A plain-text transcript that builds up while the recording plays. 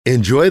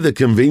Enjoy the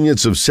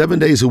convenience of 7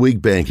 days a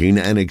week banking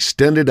and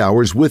extended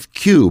hours with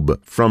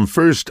Cube from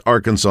First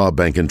Arkansas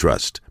Bank and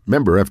Trust.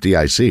 Member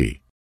FDIC.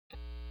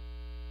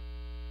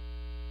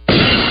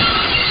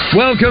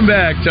 Welcome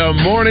back to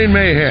Morning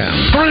Mayhem.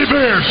 3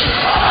 beers.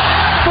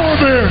 4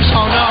 beers.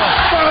 Oh, no.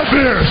 5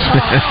 beers.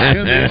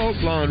 In the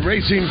Oaklawn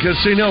Racing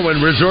Casino and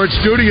Resort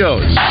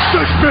Studios. 6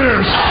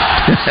 beers.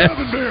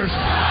 7 beers.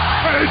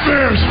 8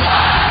 beers.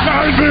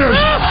 9 beers.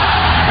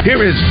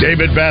 Here is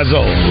David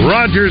Basil,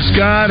 Roger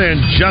Scott,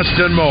 and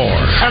Justin Moore.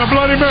 And a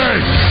Bloody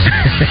Mary.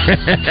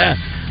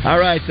 All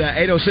right,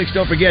 8:06.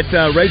 Don't forget,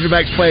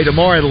 Razorbacks play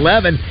tomorrow at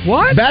 11.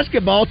 What?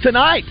 Basketball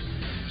tonight.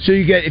 So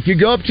if you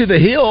go up to the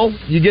Hill,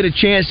 you get a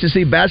chance to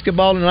see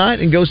basketball tonight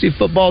and go see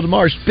football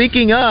tomorrow.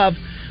 Speaking of,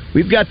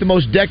 we've got the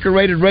most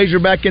decorated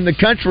Razorback in the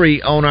country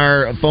on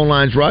our phone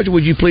lines. Roger,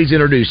 would you please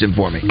introduce him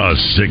for me? A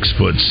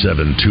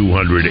 6'7",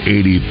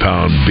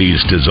 280-pound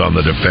beast is on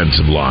the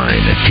defensive line.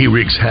 He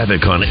wreaks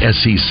havoc on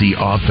SEC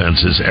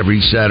offenses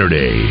every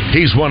Saturday.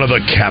 He's one of the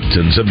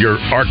captains of your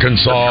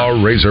Arkansas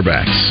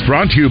Razorbacks.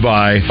 Brought to you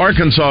by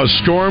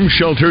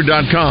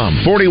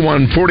ArkansasStormShelter.com,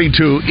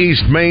 4142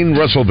 East Main,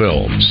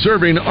 Russellville.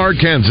 Serving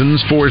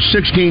Arkansans for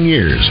 16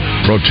 years,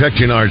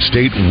 protecting our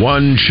state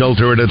one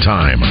shelter at a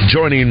time.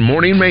 Joining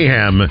Morning Mayhem,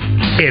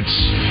 it's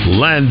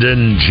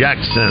Landon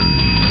Jackson.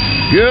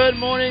 Good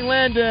morning,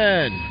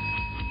 Landon.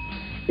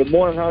 Good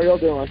morning. How are y'all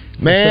doing?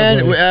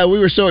 Man, we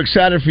were so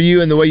excited for you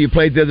and the way you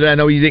played the other day. I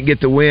know you didn't get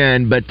the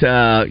win, but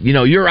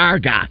you're our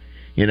guy.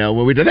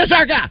 When we do that's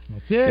our guy.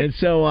 That's it. And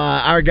so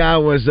our guy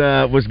was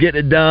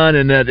getting it done,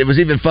 and it was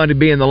even fun to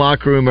be in the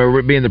locker room or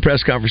be in the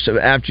press conference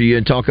after you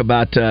and talk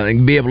about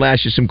and be able to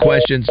ask you some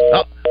questions.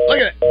 Oh, look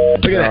at it!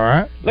 Look at that! All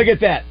right. Look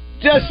at that!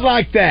 Just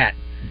like that.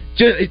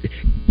 Is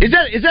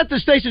that the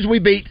stations we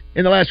beat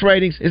in the last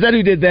ratings? Is that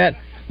who did that?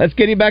 Let's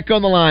get him back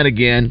on the line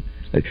again.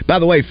 By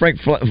the way, Frank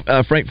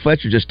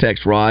Fletcher just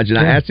texted Raj, and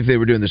I asked if they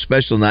were doing the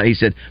special tonight. He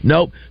said,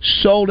 nope,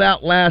 sold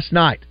out last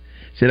night.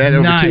 Said I had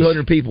over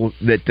 200 people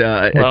that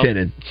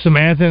attended.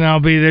 Samantha and I'll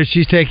be there.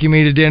 She's taking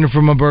me to dinner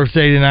for my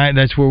birthday tonight.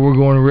 That's where we're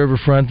going to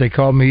Riverfront. They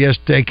called me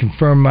yesterday,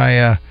 confirmed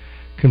my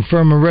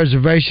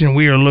reservation.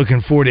 We are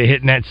looking forward to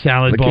hitting that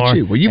salad bar. Look at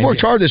you. Well, you've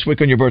worked hard this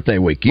week on your birthday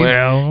week. We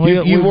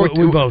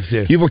both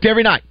do. You've worked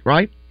every night,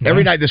 right? Yeah.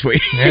 Every night this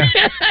week. Yeah,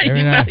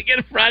 every night. You get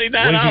a Friday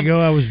night a off. week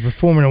ago, I was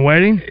performing a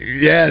wedding.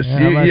 Yes,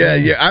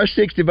 yeah. Our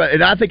 60,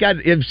 and I think I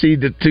emceed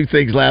the 2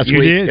 things last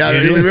week. Did. I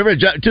remember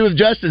 2 of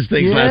Justin's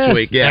things last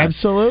week. Yeah,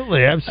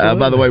 absolutely.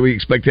 By the way, we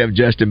expect to have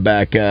Justin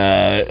back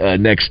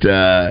next.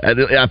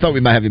 I thought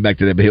we might have him back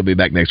today, but he'll be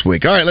back next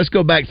week. All right, let's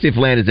go back and see if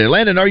Landon's there.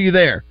 Landon, are you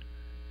there?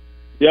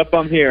 Yep,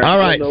 I'm here. All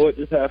right. I don't know what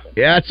just happened.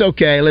 Yeah, it's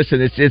okay.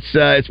 Listen,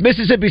 it's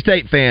Mississippi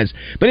State fans.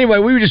 But anyway,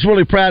 we were just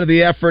really proud of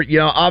the effort.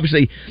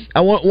 Obviously,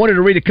 I wanted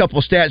to read a couple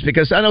of stats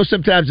because I know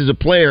sometimes as a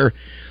player,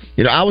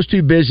 I was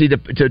too busy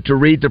to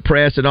read the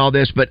press and all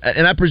this.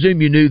 And I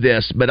presume you knew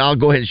this, but I'll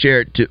go ahead and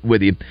share it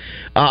with you.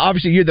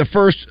 Obviously, you're the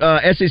first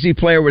SEC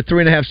player with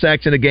 3.5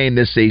 sacks in a game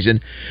this season.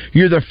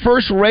 You're the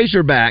first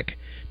Razorback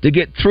to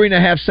get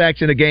 3.5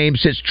 sacks in a game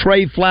since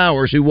Trey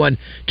Flowers, who won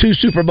 2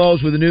 Super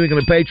Bowls with the New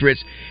England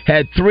Patriots,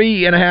 had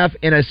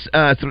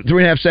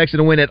 3.5 sacks in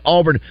a win at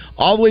Auburn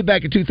all the way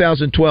back in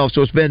 2012.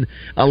 So it's been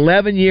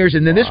 11 years.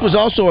 And then this was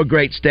also a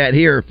great stat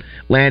here,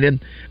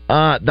 Landon.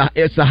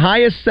 It's the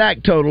highest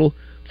sack total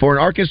for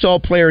an Arkansas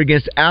player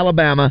against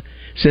Alabama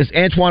since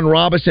Antoine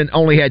Robinson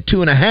only had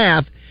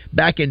 2.5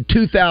 back in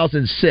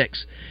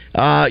 2006.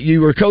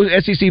 You were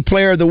SEC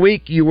Player of the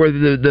Week. You were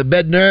the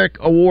Bednarik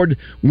Award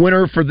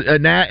winner for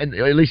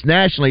at least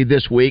nationally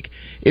this week.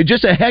 It was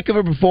just a heck of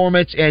a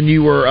performance, and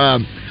you were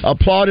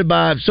applauded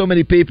by so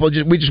many people.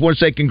 We just want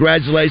to say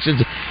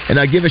congratulations, and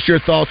give us your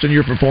thoughts on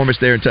your performance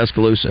there in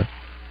Tuscaloosa.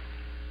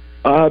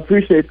 I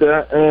appreciate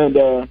that, and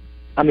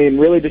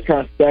really just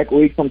trying to stack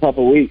weeks on top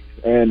of weeks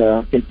and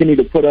continue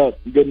to put up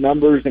good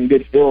numbers and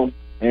good film,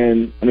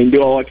 and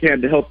do all I can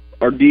to help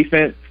our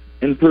defense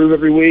improve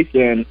every week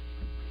and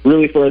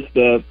really for us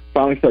to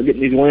finally start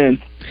getting these wins.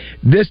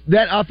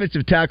 That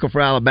offensive tackle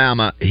for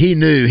Alabama, he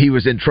knew he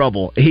was in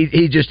trouble.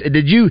 He just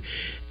did you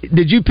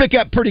pick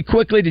up pretty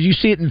quickly? Did you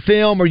see it in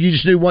film, or you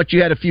just knew once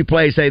you had a few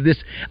plays, hey,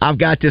 I've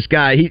got this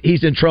guy.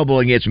 He's in trouble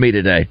against me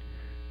today.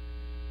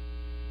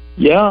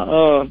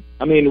 Yeah,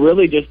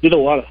 really just did a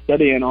lot of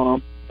studying on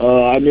him.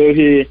 I knew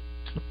he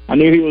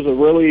was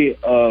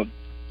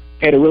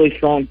had a really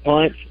strong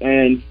punch,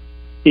 and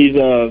he's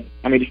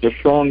just a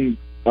strong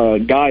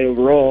guy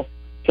overall.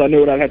 So I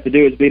knew what I'd have to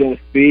do is beat him with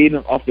speed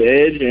off the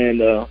edge and,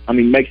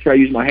 make sure I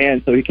use my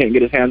hands so he can't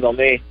get his hands on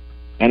me.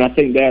 And I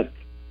think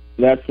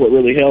that's what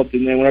really helped.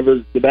 And then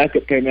whenever the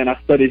backup came in, I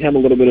studied him a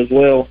little bit as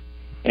well.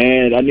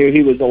 And I knew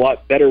he was a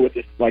lot better with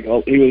this.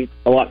 He was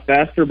a lot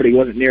faster, but he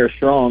wasn't near as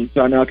strong.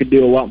 So I know I could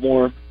do a lot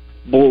more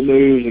bull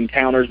moves and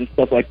counters and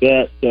stuff like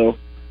that. So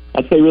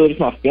I'd say really just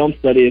my film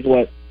study is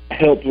what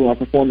helped with my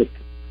performance.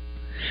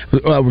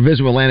 We're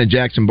visiting with Landon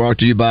Jackson, brought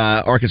to you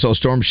by Arkansas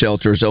Storm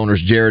Shelters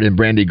owners Jared and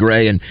Brandy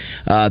Gray, and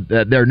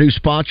their new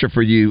sponsor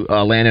for you,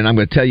 Landon. I'm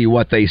going to tell you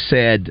what they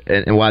said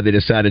and why they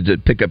decided to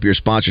pick up your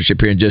sponsorship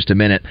here in just a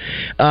minute.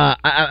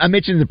 I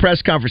mentioned in the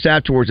press conference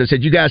afterwards, I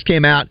said you guys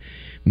came out,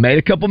 made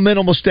a couple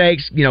mental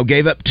mistakes,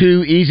 gave up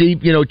 2 easy,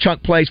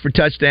 chunk plays for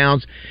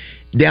touchdowns.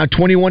 Down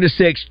 21-6,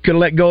 could have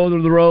let go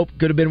of the rope.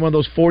 Could have been one of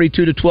those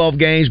 42-12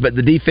 games, but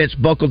the defense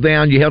buckled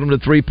down. You held them to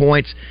 3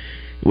 points.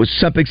 Was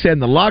something said in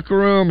the locker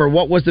room, or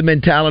what was the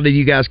mentality of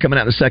you guys coming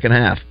out in the second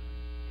half?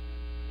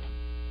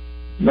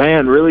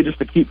 Man, really just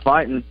to keep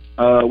fighting.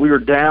 We were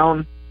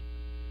down,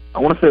 I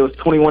want to say it was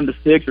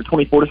 21-6 or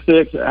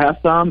 24-6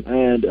 at halftime,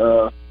 and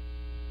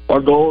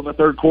our goal in the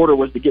third quarter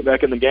was to get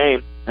back in the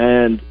game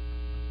and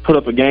put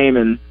up a game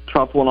and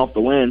try pulling off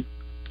the win.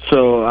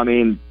 So, I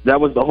mean,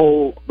 that was the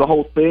whole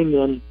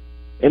thing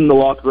in the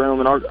locker room,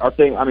 and our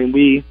thing. I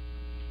mean,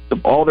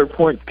 all their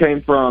points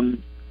came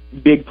from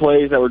big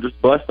plays that were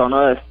just bust on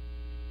us.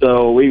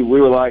 So we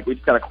were like, we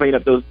just got to clean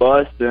up those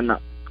busts and,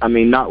 I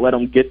mean, not let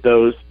them get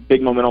those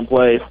big momentum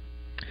plays.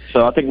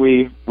 So I think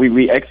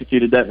we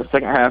executed that in the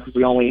second half because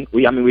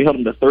we held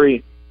them to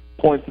 3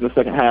 points in the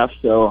second half.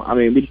 So, I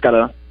mean, we just got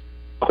to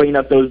clean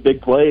up those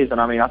big plays,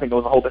 and, I mean, I think it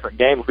was a whole different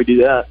game if we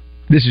do that.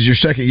 This is your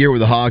second year with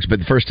the Hogs, but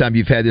the first time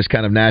you've had this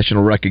kind of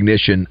national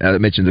recognition. I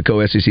mentioned the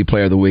co-SEC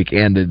Player of the Week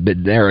and the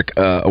Derrick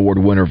Award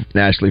winner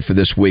nationally for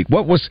this week.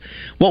 What was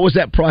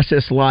that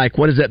process like?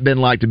 What has that been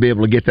like to be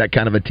able to get that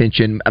kind of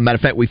attention? As a matter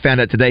of fact, we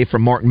found out today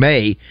from Mark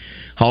May,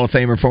 Hall of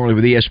Famer formerly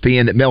with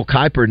ESPN, that Mel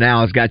Kiper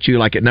now has got you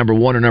like at number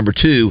 1 or number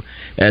 2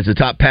 as the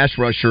top pass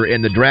rusher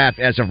in the draft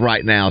as of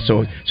right now.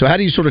 So how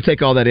do you sort of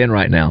take all that in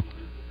right now?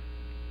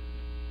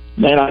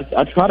 Man,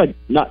 I try to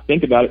not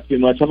think about it too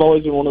much. I've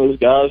always been one of those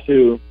guys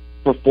who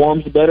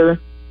performs better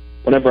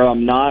whenever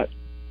I'm not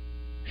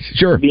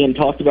being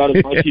talked about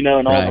as much, and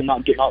all, right. I'm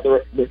not getting all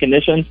the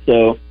recognition.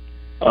 So,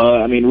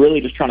 I mean, really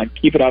just trying to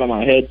keep it out of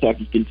my head so I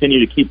can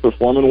continue to keep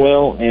performing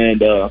well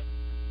and,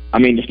 I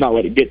mean, just not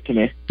let it get to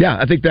me. Yeah,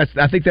 I think that's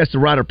the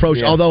right approach.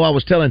 Yeah. Although I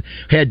was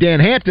had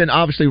Dan Hampton,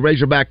 obviously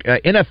Razorback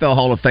NFL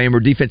Hall of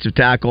Famer, defensive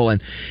tackle, and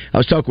I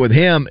was talking with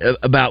him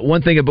about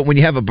one thing. But when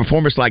you have a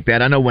performance like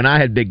that, I know when I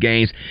had big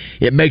games,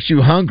 it makes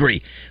you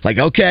hungry. Like,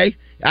 okay,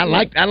 I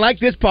like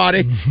this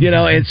party,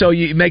 and so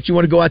it makes you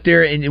want to go out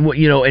there and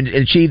and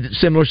achieve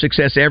similar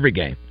success every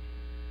game.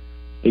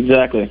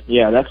 Exactly.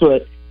 Yeah, that's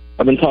what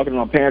I've been talking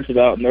to my parents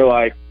about, and they're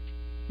like,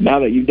 now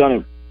that you've done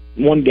it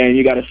one game,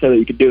 you got to show that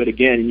you can do it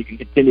again, and you can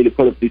continue to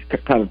put up these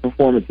kind of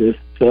performances.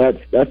 So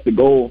that's the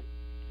goal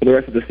for the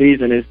rest of the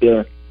season, is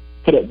to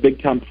put up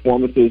big time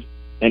performances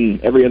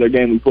in every other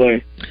game we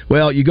play.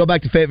 Well, you go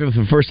back to Fayetteville for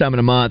the first time in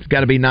a month. It's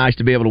got to be nice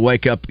to be able to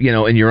wake up,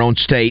 in your own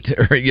state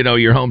or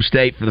your home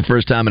state for the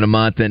first time in a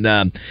month, and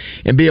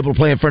be able to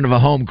play in front of a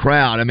home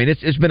crowd. I mean,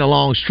 it's been a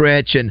long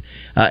stretch, and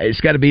it's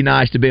got to be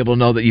nice to be able to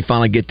know that you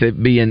finally get to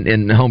be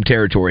in home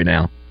territory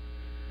now.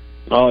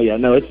 Oh yeah,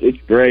 no,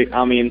 it's great.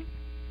 I mean,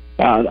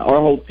 our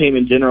whole team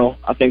in general,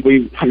 I think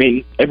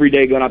every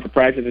day going out to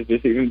practice has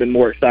just even been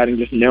more exciting,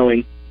 just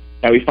knowing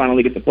that we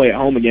finally get to play at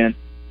home again.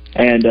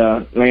 And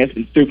it's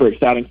been super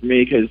exciting for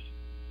me because,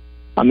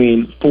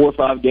 4 or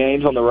 5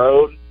 games on the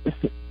road,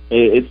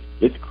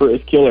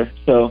 it's killer.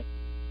 So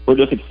we're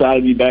just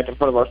excited to be back in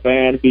front of our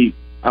fans.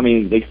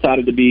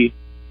 Excited to be,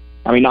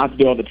 not to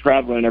do all the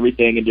traveling and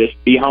everything, and just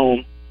be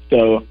home.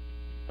 So,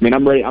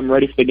 I'm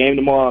ready for the game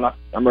tomorrow, and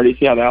I'm ready to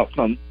see how the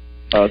outcome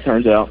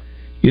turns out.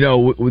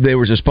 There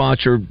was a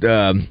sponsor.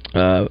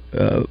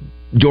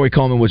 Joey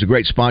Coleman was a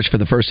great sponsor for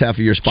the first half of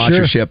your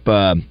sponsorship.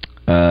 Sure.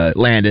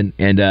 Landon,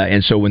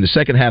 and so when the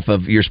second half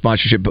of your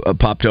sponsorship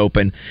popped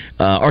open,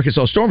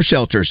 Arkansas Storm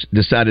Shelters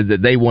decided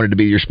that they wanted to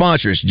be your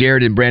sponsors.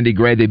 Jared and Brandy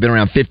Gray, they've been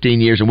around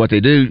 15 years, and what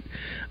they do,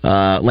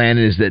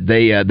 Landon, is that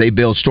they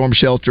build storm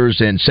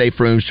shelters and safe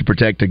rooms to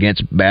protect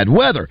against bad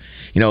weather.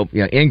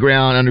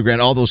 In-ground, underground,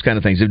 all those kind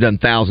of things. They've done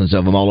thousands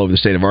of them all over the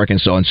state of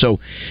Arkansas, and so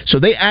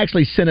they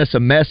actually sent us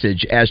a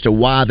message as to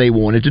why they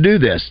wanted to do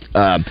this.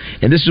 And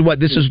this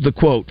is the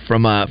quote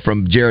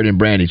from Jared and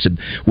Brandy. It said,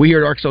 "We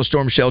here at Arkansas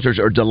Storm Shelters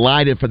are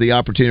delighted for the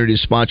opportunity to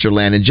sponsor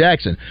Landon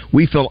Jackson.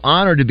 We feel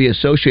honored to be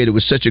associated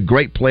with such a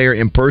great player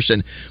in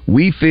person.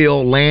 We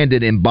feel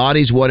Landon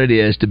embodies what it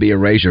is to be a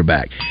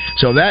Razorback."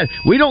 So that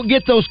we don't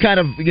get those kind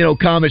of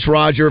comments,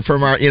 Roger,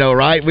 from our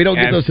right. We don't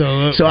get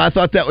those. So I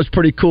thought that was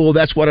pretty cool.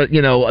 That's what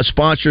a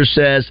sponsor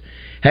says.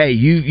 Hey,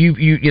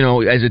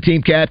 you as a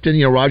team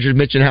captain, Roger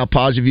mentioned how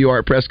positive you are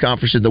at press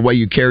conferences, the way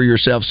you carry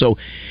yourself. So,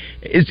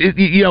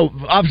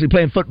 obviously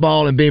playing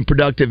football and being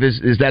productive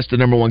is that's the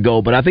number one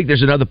goal. But I think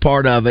there's another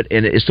part of it,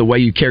 and it's the way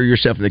you carry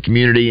yourself in the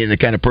community and the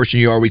kind of person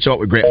you are. We saw it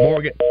with Grant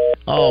Morgan.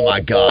 Oh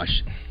my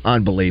gosh,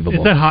 unbelievable!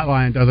 It's that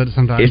hotline does it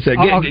sometimes. It's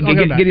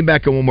get him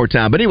back on one more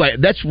time. But anyway,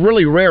 that's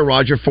really rare,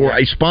 Roger, for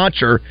a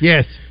sponsor.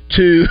 Yes.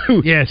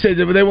 to yes. say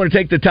that they want to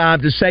take the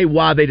time to say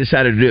why they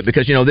decided to do it,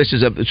 because this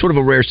is a sort of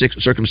a rare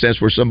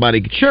circumstance where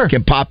somebody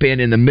can pop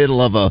in the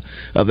middle of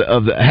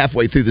the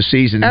halfway through the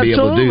season and be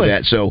able to do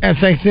that. So and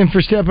thank them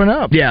for stepping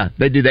up. Yeah,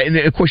 they do that, and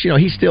of course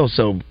he's still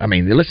so. I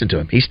mean, listen to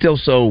him. He's still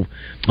so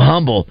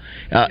humble.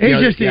 He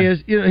just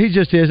is. He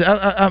just is.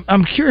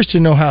 I'm curious to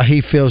know how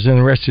he feels and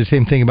the rest of the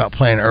team think about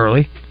playing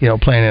early.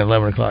 Playing an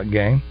 11 o'clock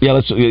game. Yeah,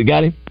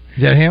 got him.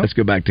 Is that him? Let's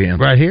go back to him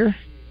right here.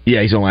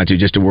 Yeah, he's online too.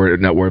 Just to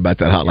not worry about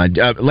that hotline.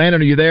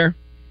 Landon, are you there?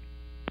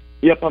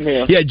 Yep, I'm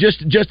here. Yeah, just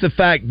the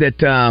fact that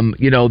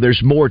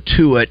there's more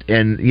to it,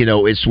 and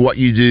it's what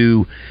you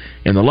do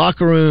in the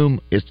locker room,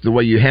 it's the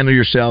way you handle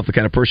yourself, the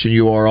kind of person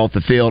you are off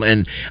the field,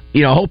 and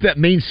I hope that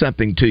means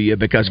something to you,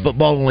 because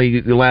football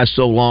only lasts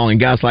so long, and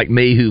guys like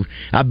me who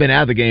I've been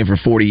out of the game for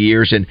 40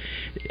 years, and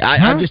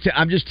I'm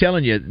just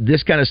telling you,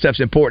 this kind of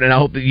stuff's important, and I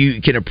hope that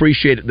you can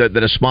appreciate that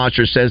a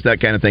sponsor says that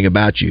kind of thing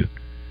about you.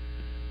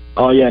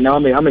 Oh yeah, no, I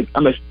mean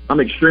I'm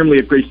extremely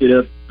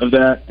appreciative of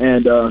that,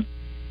 and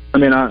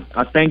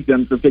I thank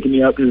them for picking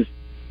me up, because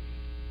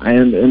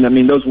and I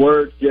mean those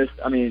words just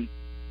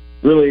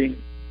really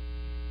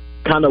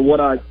kind of what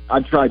I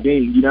try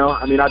being,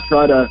 I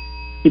try to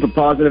keep a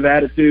positive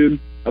attitude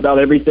about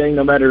everything,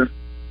 no matter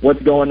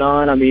what's going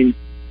on. I mean,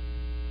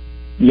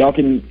 y'all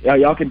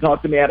can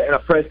talk to me at a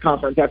press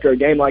conference after a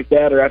game like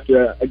that, or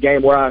after a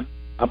game where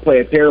I play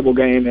a terrible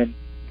game and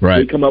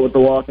we come up with the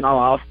loss, and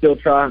I'll still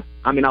try.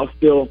 I'll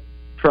still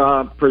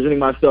try presenting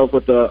myself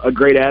with a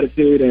great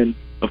attitude, and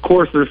of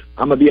course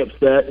I'm gonna be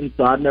upset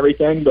inside and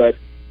everything, but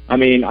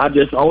I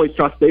just always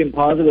try staying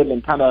positive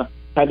and kind of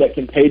have that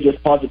contagious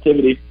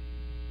positivity.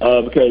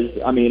 Because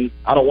I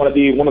don't want to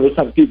be one of those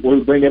type of people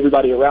who bring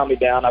everybody around me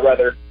down. I'd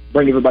rather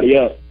bring everybody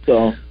up.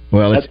 So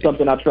that's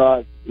something I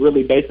try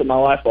really basing my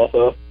life off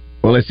of.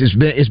 Well,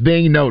 it's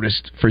being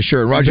noticed for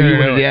sure. Roger, you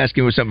wanted to ask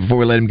him something before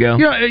we let him go?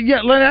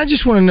 Yeah, Lenny, I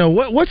just want to know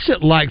what's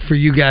it like for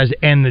you guys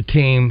and the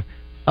team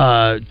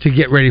to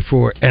get ready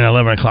for an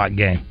 11 o'clock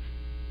game.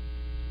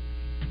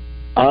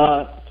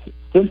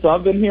 Since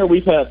I've been here,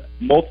 we've had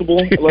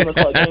multiple 11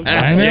 o'clock games.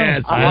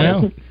 I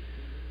know.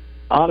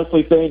 I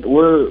honestly think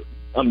we're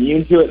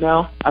immune to it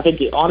now. I think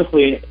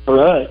honestly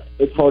for us,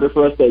 it's harder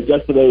for us to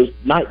adjust to those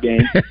night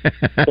games.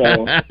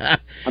 So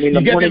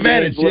the morning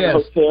games, we're in a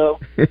hotel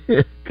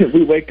because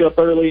we wake up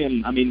early,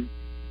 and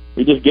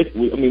we just get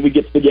we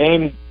get to the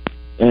game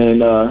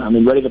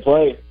and ready to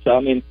play. So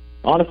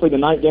honestly, the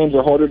night games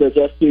are harder to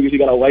adjust to because you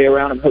got to lay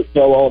around in a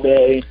hotel all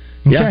day.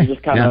 Yeah, you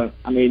just kind of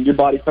your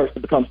body starts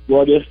to become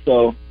sluggish.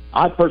 So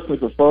I personally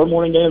prefer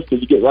morning games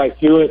because you get right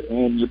to it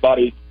and your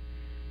body's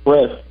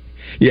fresh.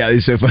 Yeah,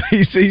 so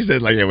he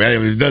said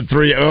we've done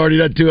 3, already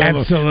done 2 of them.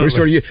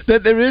 Absolutely.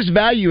 There is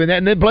value in that,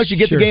 and then plus you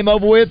get the game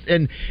over with.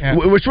 And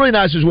what's really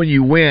nice is when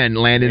you win,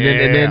 Landon,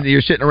 and then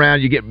you're sitting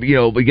around. You get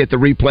we get the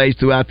replays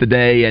throughout the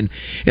day, and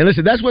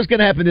listen, that's what's going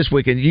to happen this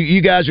weekend.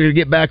 You guys are going to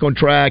get back on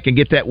track and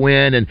get that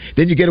win, and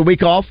then you get a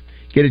week off.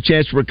 Get a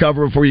chance to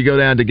recover before you go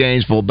down to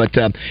Gainesville. But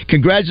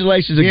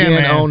congratulations again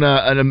on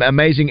an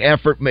amazing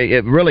effort.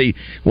 Really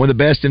one of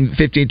the best in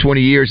 15,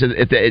 20 years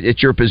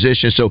at your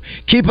position. So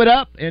keep it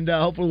up, and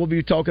hopefully we'll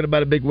be talking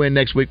about a big win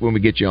next week when we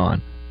get you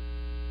on.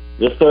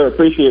 Yes, sir.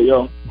 Appreciate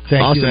y'all.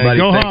 Awesome, buddy.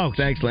 Go Hogs.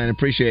 Thanks, Landon.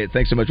 Appreciate it.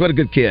 Thanks so much. What a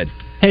good kid.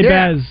 Hey,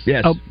 Baz.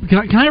 Yes.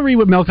 Can I read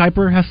what Mel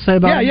Kiper has to say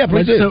about him? Yeah,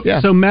 please do.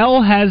 So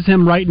Mel has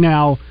him right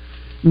now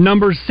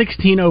number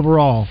 16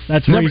 overall.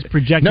 That's where he's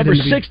projected. Number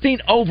 16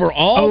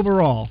 overall?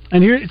 Overall.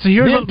 And here's the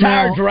what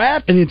entire Mel,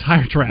 draft? In the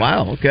entire draft.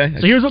 Wow, okay.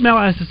 So here's what Mel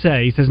has to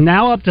say. He says,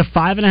 now up to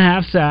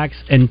 5.5 sacks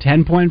and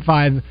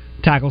 10.5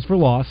 tackles for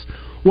loss.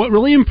 What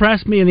really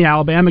impressed me in the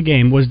Alabama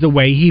game was the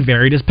way he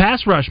varied his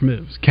pass rush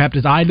moves, kept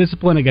his eye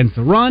discipline against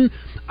the run.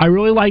 I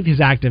really liked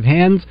his active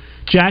hands.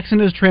 Jackson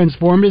has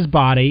transformed his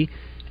body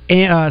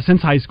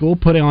since high school,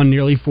 putting on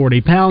nearly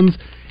 40 pounds.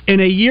 In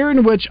a year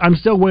in which I'm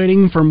still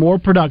waiting for more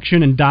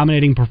production and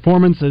dominating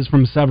performances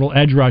from several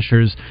edge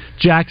rushers,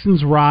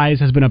 Jackson's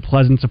rise has been a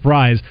pleasant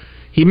surprise.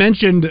 He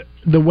mentioned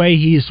the way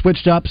he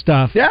switched up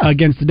stuff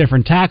against the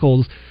different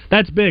tackles.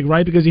 That's big,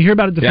 right? Because you hear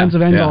about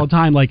defensive ends all the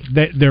time, like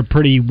they're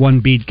pretty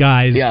one-beat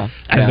guys.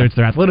 Either it's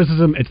their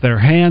athleticism, it's their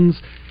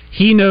hands.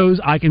 He knows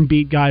I can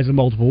beat guys in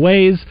multiple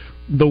ways.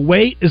 The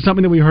weight is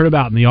something that we heard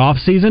about in the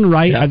offseason,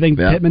 right? I think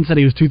Pittman said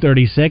he was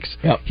 236.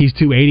 He's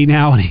 280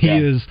 now, and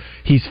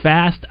he's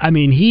fast.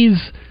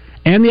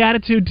 And the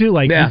attitude too,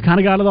 he's kind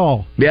of got it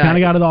all. Kind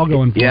of got it all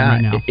going for him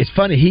right now. It's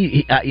funny.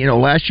 He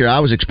last year I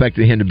was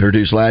expecting him to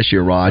produce last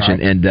year, Raj,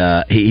 and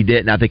he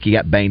didn't. I think he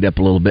got banged up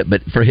a little bit,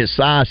 but for his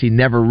size, he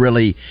never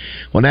really.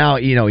 Well, now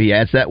he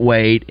adds that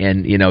weight,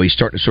 and he's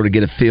starting to sort of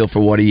get a feel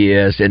for what he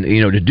is, and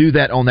to do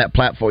that on that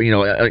platform,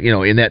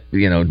 in that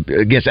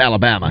against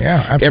Alabama,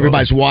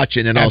 everybody's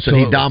watching, and also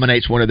he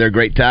dominates one of their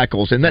great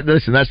tackles. And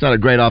that's not a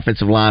great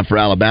offensive line for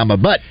Alabama,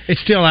 but it's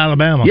still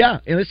Alabama.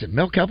 Yeah, and listen,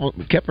 Mel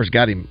Kiper's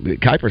got him.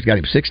 got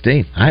him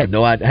 16. I had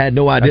no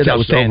idea That's that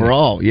was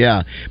overall.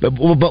 Yeah, but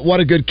what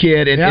a good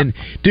kid, and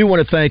do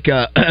want to thank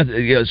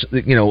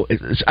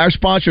our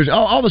sponsors,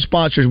 all the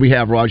sponsors we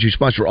have, Roger, who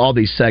sponsor all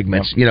these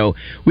segments.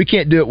 We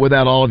can't do it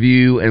without all of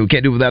you, and we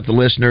can't do it without the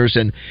listeners.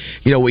 And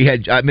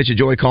I mentioned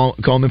Joey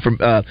Coleman from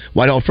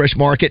Whitehall Fresh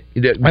Market.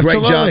 He did a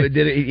great job.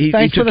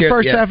 Thanks for the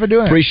first half of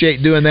doing it.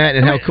 Appreciate doing that,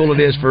 and how cool it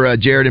is for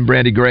Jared and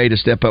Brandy Gray to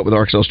step up with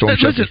Arkansas Storm.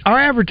 Listen, our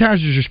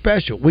advertisers are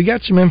special. We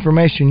got some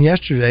information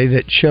yesterday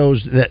that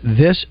shows that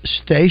this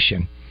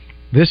station,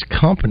 this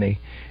company,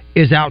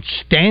 is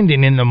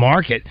outstanding in the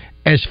market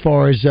as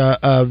far as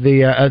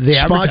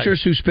the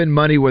sponsors who spend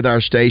money with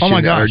our station. Oh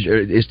my gosh!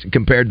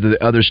 Compared to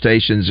the other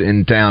stations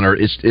in town,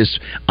 it's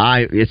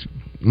mind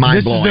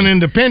blowing. This is an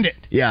independent.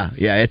 Yeah,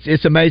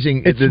 it's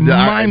amazing. It's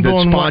mind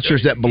blowing. The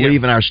sponsors that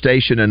believe in our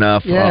station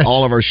enough,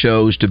 all of our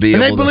shows to be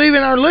and able they believe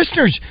in our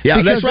listeners.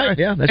 Yeah, that's right.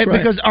 Yeah, that's right.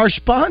 Because our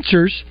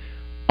sponsors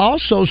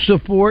also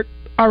support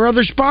our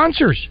other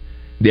sponsors.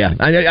 Yeah,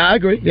 I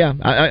agree. Yeah,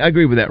 I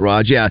agree with that,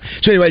 Raj. Yeah.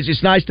 So, anyways,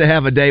 it's nice to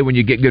have a day when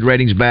you get good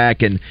ratings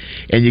back, and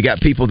you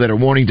got people that are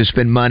wanting to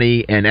spend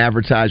money and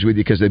advertise with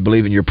you because they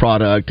believe in your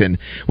product. And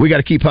we got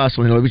to keep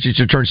hustling. We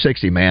should turn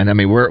 60, man. I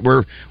mean, we're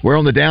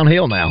on the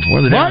downhill now. We're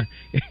on the down.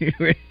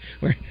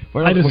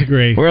 I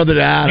disagree. We're on the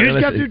down. You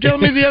just got through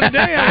telling me the other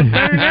day I was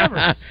better than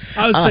ever.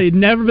 I would say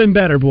never been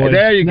better, boys.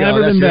 There you go.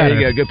 Never been better. There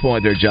you go. Good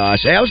point there,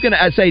 Josh. Hey,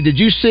 I'd say, did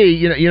you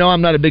see?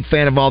 I'm not a big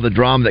fan of all the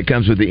drama that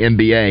comes with the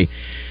NBA.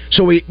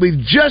 So we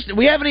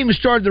haven't even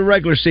started the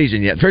regular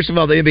season yet. First of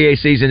all, the NBA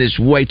season is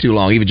way too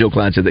long. Even Joe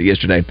Klein said that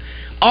yesterday.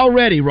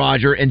 Already,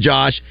 Roger and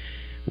Josh,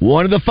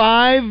 one of the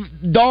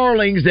 5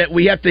 darlings that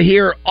we have to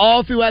hear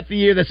all throughout the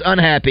year that's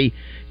unhappy,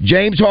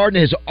 James Harden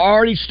has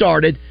already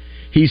started.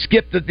 He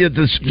skipped the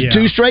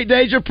 2 straight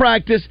days of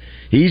practice.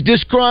 He's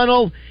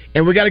disgruntled,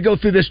 and we got to go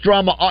through this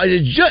drama.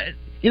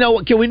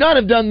 Can we not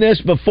have done this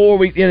before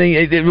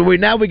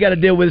now we got to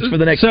deal with this for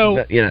the next?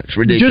 So it's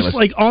ridiculous. Just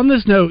like on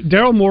this note,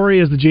 Daryl Morey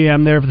is the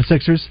GM there for the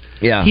Sixers.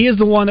 Yeah, he is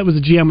the one that was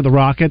the GM with the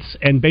Rockets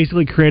and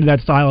basically created that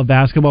style of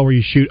basketball where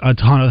you shoot a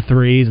ton of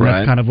threes, and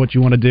that's kind of what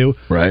you want to do.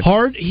 Right.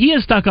 He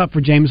has stuck up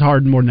for James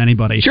Harden more than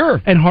anybody. Sure.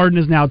 And Harden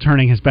is now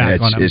turning his back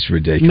on him. It's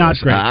ridiculous. Not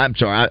great. I'm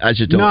sorry. I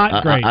just don't.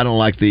 Not great. I don't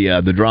like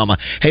the drama.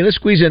 Hey, let's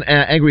squeeze in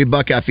Angry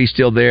Buckeye if he's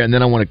still there, and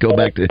then I want to go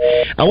back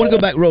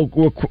real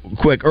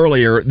quick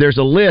earlier. There's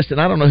a list, and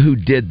I don't know who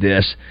did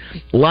this.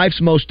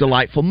 Life's most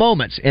delightful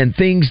moments and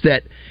things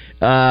that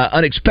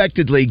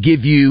unexpectedly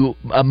give you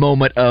a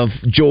moment of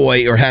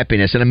joy or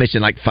happiness. And I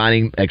mentioned like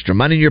finding extra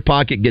money in your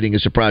pocket, getting a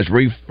surprise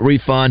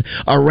refund,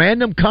 a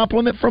random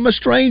compliment from a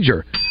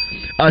stranger,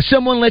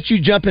 someone lets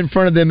you jump in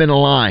front of them in a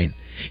line,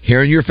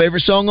 hearing your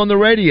favorite song on the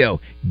radio,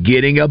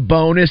 getting a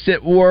bonus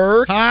at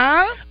work,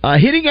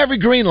 hitting every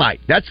green light.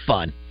 That's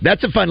fun.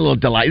 That's a fun little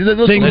delight.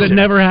 Things that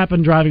never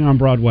happened driving on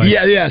Broadway.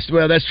 Yeah, yes.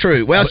 Well, that's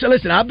true. Well, so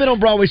listen, I've been on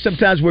Broadway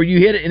sometimes where you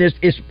hit it and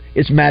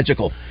it's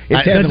magical.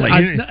 It's heavenly.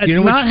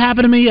 It's not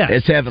happened to me yet.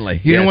 It's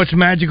heavenly. You know what's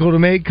magical to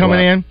me coming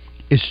in?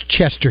 It's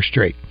Chester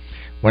Street.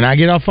 When I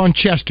get off on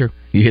Chester,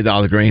 you hit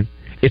all the green.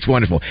 It's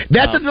wonderful.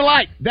 That's a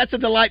delight. That's a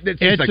delight.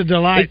 It's a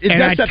delight.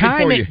 And I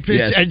time it.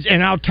 Yes.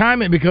 And I'll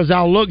time it because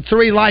I'll look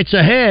 3 lights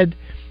ahead,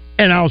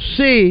 and I'll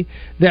see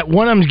that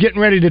one of them's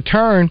getting ready to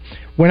turn.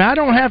 When I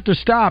don't have to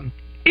stop,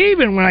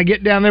 even when I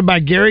get down there by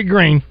Gary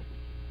Green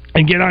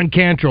and get on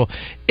Cantrell,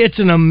 it's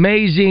an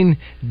amazing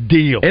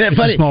deal. Isn't it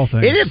funny? A small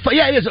thing. It is.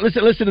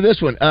 Listen to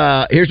this one.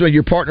 Here's when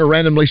your partner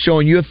randomly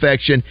showing you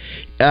affection.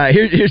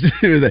 Here's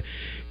the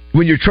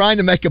when you're trying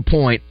to make a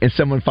point and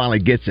someone finally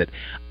gets it.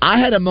 I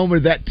had a moment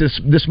of that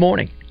this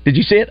morning. Did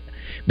you see it?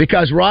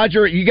 Because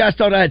Roger, you guys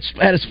thought I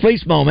had a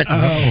fleece moment,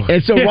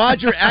 and so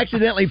Roger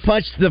accidentally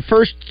punched the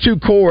first 2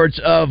 chords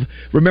of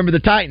 "Remember the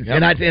Titans,"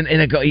 and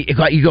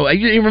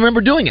you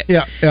remember doing it?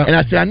 Yeah. And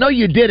I said, I know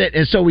you did it,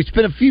 and so we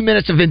spent a few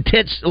minutes of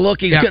intense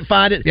looking, couldn't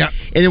find it, and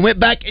then went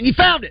back and you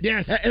found it.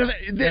 Yes,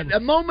 a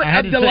moment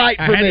of delight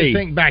for me. I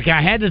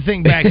had to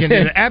think back,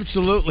 and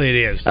absolutely it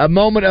is a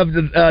moment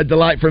of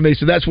delight for me.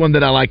 So that's one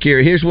that I like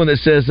here. Here's one that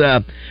says,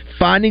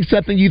 finding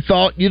something you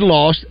thought you'd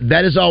lost.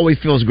 That always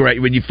feels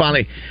great when you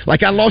finally,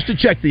 like I lost a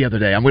check the other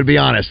day. I'm going to be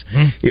honest.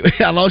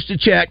 I lost a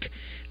check.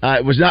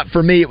 It was not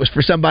for me. It was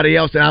for somebody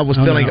else, and I was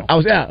I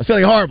was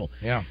feeling horrible.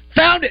 Yeah.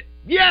 Found it.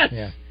 Yes.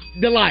 Yeah.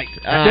 Delight.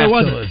 Where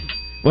was it?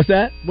 What's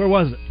that? Where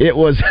was it? It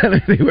was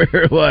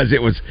where it was.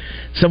 It was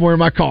somewhere in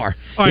my car.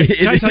 All right.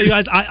 Can I tell you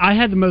guys? I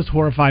had the most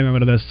horrifying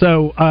moment of this.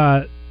 So.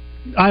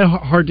 I have a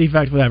heart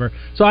defect, whatever.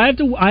 So I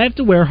have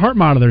to wear heart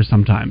monitors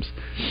sometimes,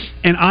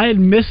 and I had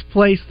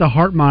misplaced the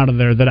heart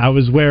monitor that I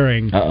was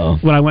wearing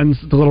when I went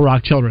to Little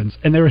Rock Children's,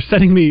 and they were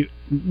sending me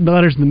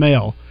letters in the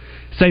mail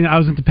saying that I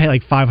was going to pay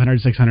like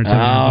 $500, $600.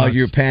 Oh,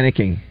 you're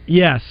panicking.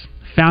 Yes,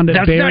 found it.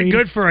 That's buried. not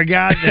good for a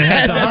guy that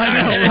has a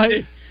I know,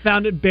 right?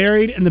 Found it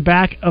buried in the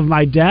back of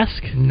my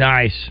desk.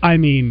 Nice. I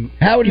mean,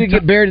 how did it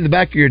get buried in the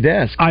back of your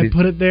desk? I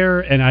put it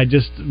there, and I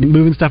just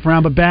moving stuff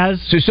around. But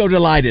Baz, so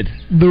delighted.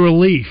 The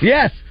relief.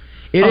 Yes.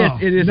 It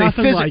is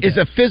it's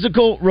a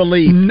physical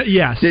relief.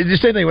 Yes. The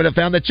same thing when I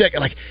found that check.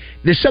 Like,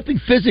 there's something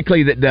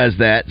physically that does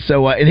that.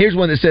 So, and here's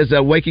one that says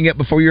waking up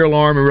before your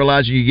alarm and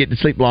realizing you get to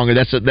sleep longer.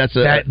 That's a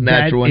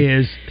natural one. That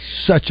is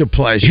such a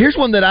pleasure. Here's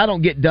one that I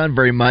don't get done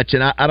very much,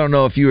 and I don't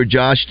know if you or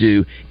Josh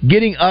do.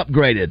 Getting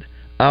upgraded,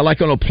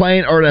 like on a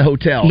plane or at a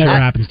hotel. Never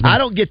happens to me. I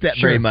don't get that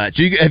very much.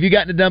 Have you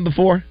gotten it done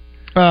before?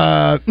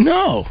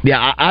 No.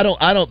 Yeah, I don't.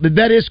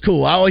 That is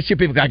cool. I always hear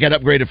people, I got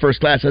upgraded first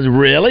class. I said,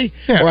 really?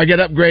 Yeah. Or I got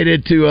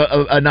upgraded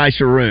to a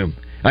nicer room.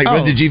 Like,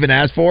 did you even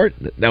ask for it?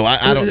 No,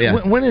 I don't.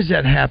 Yeah. When does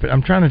that happen?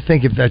 I'm trying to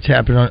think if that's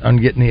happened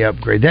on getting the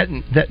upgrade.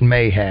 That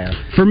may have.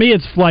 For me,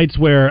 it's flights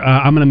where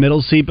I'm in a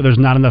middle seat, but there's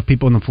not enough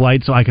people in the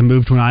flight, so I can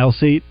move to an aisle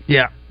seat.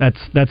 Yeah.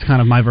 That's kind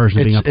of my version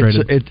of being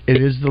upgraded.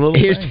 It is the little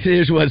thing.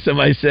 Here's what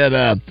somebody said.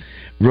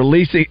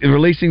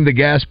 Releasing the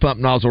gas pump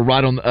nozzle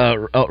right on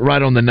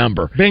the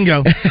number.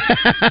 Bingo.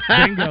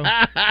 Bingo.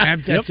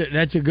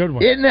 That's a good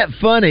one. Isn't that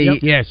funny? Yep.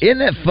 Yes. Isn't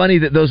that funny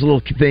that those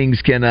little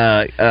things can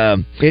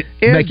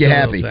make you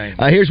happy?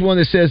 Here's one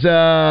that says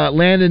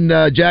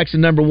Landon Jackson,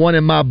 number 1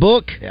 in my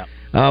book. Yeah.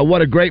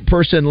 What a great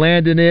person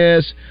Landon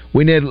is.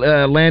 We need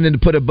Landon to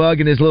put a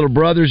bug in his little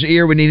brother's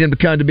ear. We need him to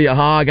come to be a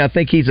hog. I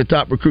think he's a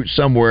top recruit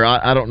somewhere.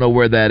 I don't know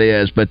where that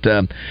is, but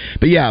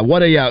yeah,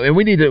 and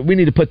we need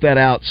to put that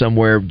out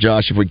somewhere,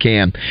 Josh, if we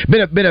can.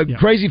 Been a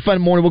crazy fun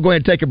morning. We'll go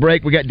ahead and take a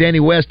break. We got Danny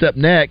West up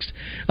next.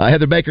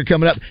 Heather Baker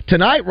coming up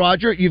tonight.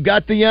 Roger, you've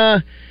got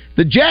the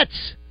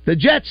Jets. The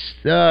Jets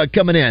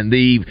coming in,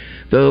 the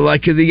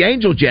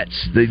Angel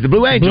Jets, the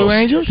Blue Angels. Blue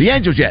Angels? The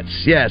Angel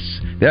Jets, yes.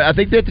 I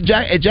think they're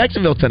at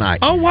Jacksonville tonight.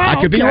 Oh, wow.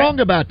 I could be wrong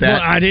about that.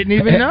 Well, I didn't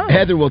even know.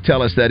 Heather will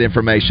tell us that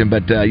information,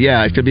 but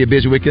yeah, it could be a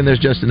busy weekend. There's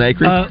Justin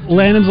Acree.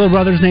 Landon's little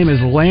brother's name is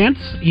Lance.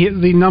 He is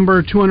the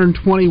number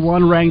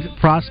 221 ranked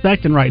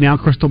prospect, and right now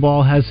Crystal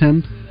Ball has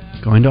him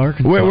going to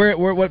Arkansas.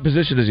 What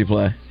position does he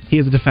play? He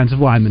is a defensive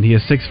lineman. He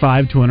is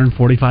 6'5",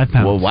 245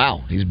 pounds. Well,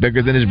 wow. He's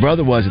bigger than his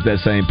brother was at that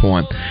same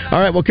point. All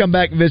right, we'll come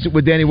back and visit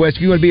with Danny West.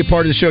 If you want to be a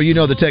part of the show, you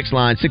know the text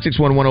line,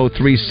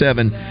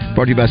 661-1037,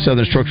 brought to you by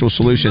Southern Structural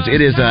Solutions. It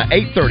is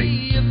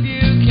 8:30.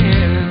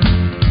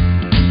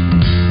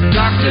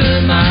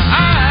 Doctor, my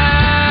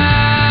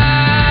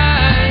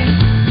eyes,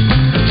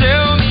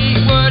 tell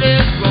me what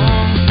is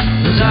wrong,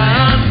 'cause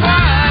I'm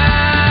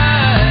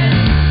wise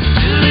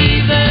to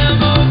leave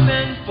them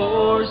open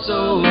for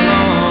so long.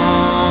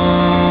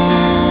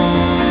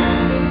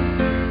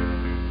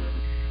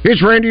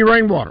 It's Randy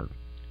Rainwater.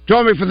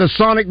 Join me for the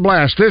Sonic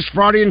Blast this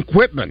Friday in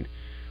Quitman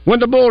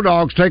when the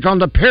Bulldogs take on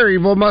the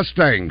Perryville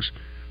Mustangs.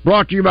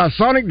 Brought to you by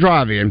Sonic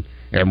Drive-In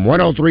and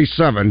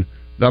 103.7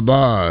 The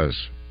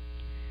Buzz.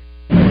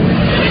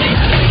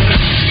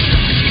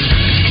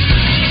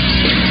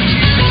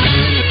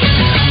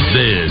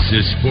 This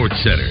is Sports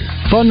Center.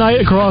 Fun night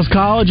across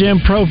college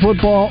and pro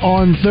football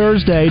on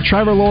Thursday.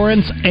 Trevor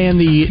Lawrence and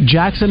the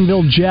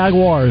Jacksonville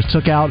Jaguars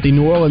took out the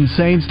New Orleans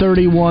Saints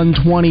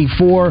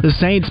 31-24. The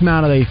Saints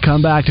mounted a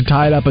comeback to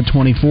tie it up at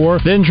 24.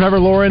 Then Trevor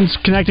Lawrence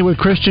connected with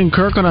Christian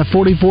Kirk on a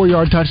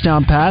 44-yard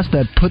touchdown pass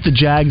that put the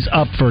Jags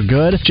up for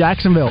good.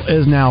 Jacksonville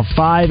is now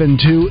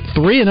 5-2,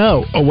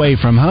 3-0 away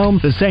from home.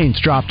 The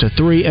Saints dropped to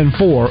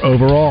 3-4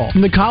 overall.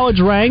 In the college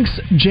ranks,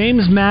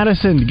 James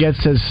Madison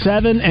gets his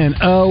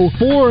 7-0,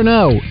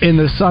 4-0 in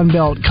the Sun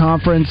Belt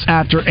Conference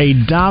after a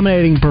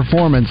dominating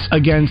performance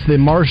against the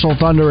Marshall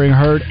Thundering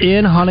Herd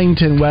in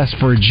Huntington, West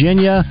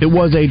Virginia. It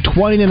was a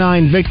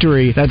 20-9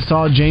 victory that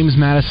saw James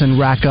Madison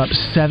rack up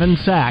 7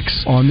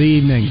 sacks on the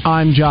evening.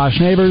 I'm Josh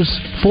Neighbors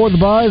for the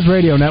Buzz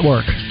Radio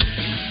Network.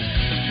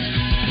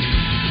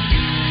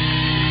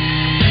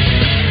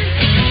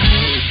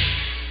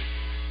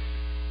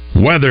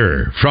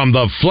 Weather from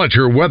the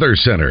Fletcher Weather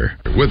Center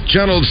with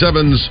Channel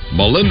 7's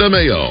Melinda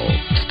Mayo.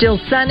 Still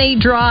sunny,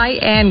 dry,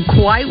 and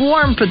quite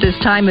warm for this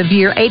time of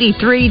year.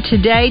 83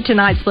 today.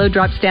 Tonight's low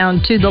drops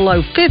down to the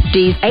low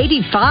 50s.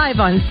 85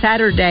 on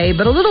Saturday,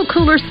 but a little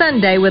cooler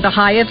Sunday with a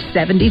high of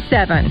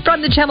 77.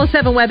 From the Channel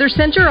 7 Weather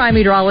Center, I'm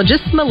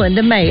meteorologist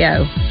Melinda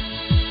Mayo.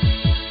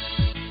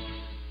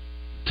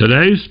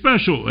 Today's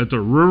special at the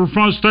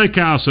Riverfront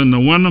Steakhouse in the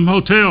Wyndham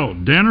Hotel.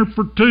 Dinner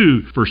for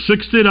 2 for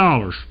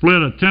 $60.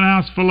 Split a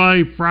 10-ounce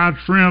filet, fried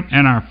shrimp,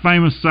 and our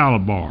famous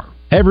salad bar.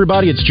 Hey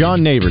everybody, it's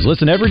John Neighbors.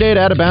 Listen every day at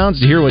Out of Bounds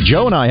to hear what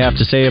Joe and I have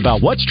to say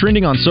about what's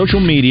trending on social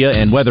media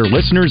and whether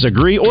listeners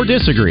agree or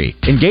disagree.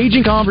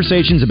 Engaging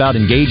conversations about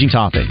engaging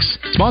topics.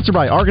 Sponsored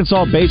by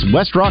Arkansas-based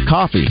West Rock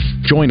Coffee.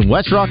 Join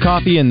West Rock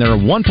Coffee and their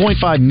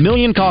 1.5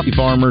 million coffee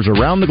farmers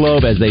around the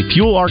globe as they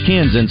fuel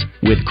Arkansans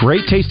with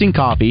great-tasting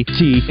coffee,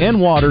 tea,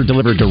 and water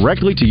delivered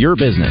directly to your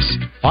business.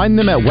 Find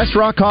them at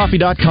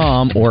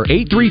westrockcoffee.com or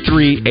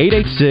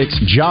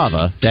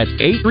 833-886-JAVA. That's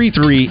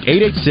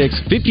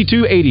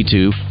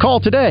 833-886-5282.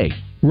 Call today.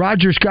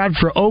 Roger Scott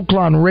for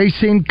Oaklawn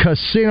Racing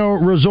Casino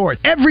Resort.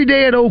 Every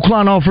day at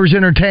Oaklawn offers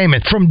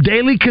entertainment, from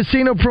daily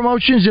casino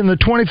promotions in the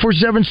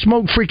 24/7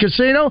 smoke-free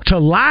casino to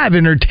live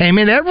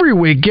entertainment every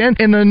weekend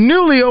in the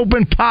newly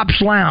opened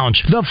Pops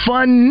Lounge. The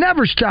fun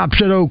never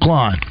stops at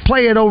Oaklawn.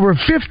 Play at over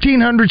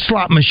 1,500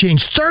 slot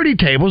machines, 30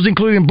 tables,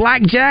 including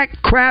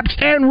blackjack, craps,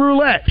 and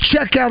roulette.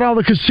 Check out all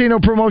the casino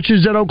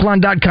promotions at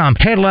Oaklawn.com.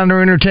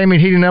 Headliner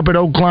Entertainment heating up at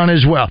Oaklawn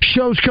as well.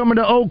 Shows coming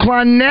to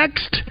Oaklawn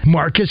next.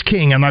 Marcus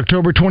King on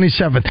October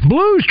 27th.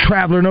 Blues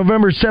Traveler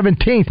November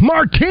 17th.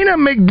 Martina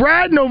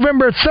McBride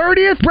November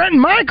 30th. Brent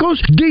Michaels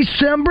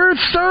December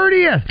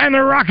 30th. And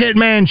the Rocket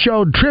Man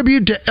Show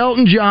tribute to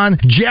Elton John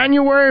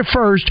January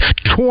 1st,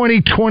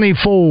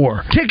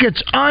 2024.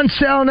 Tickets on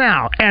sale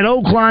now at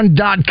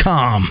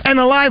Oaklawn.com. And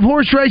the live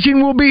horse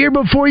racing will be here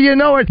before you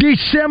know it,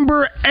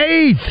 December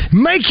 8th.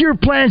 Make your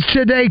plans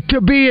today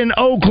to be in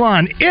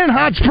Oaklawn, in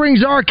Hot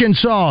Springs,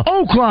 Arkansas.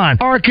 Oaklawn,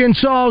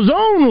 Arkansas's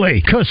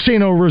only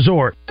casino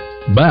resort.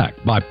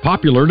 Backed by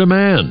popular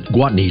demand,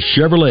 Gwatney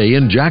Chevrolet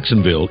in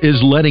Jacksonville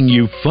is letting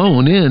you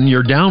phone in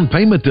your down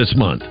payment this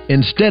month.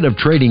 Instead of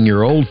trading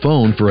your old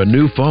phone for a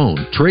new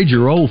phone, trade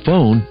your old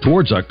phone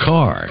towards a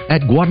car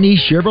at Gwatney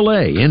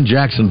Chevrolet in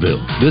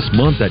Jacksonville. This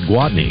month at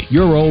Gwatney,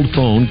 your old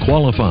phone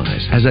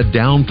qualifies as a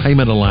down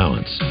payment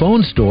allowance.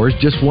 Phone stores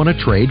just want to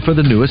trade for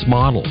the newest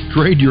model.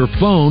 Trade your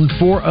phone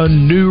for a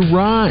new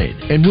ride,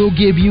 and we'll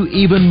give you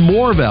even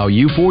more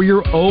value for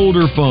your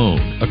older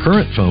phone. A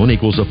current phone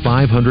equals a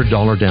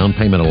 $500 down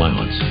payment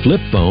allowance.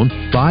 Flip phone,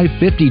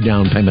 $550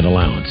 down payment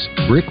allowance.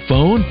 Brick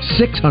phone,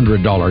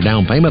 $600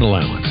 down payment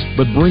allowance.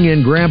 But bring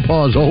in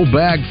Grandpa's old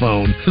bag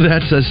phone,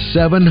 that's a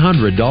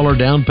 $700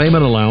 down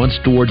payment allowance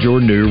towards your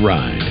new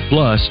ride.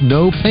 Plus,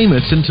 no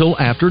payments until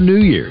after New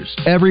Year's.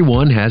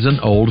 Everyone has an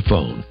old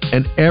phone,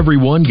 and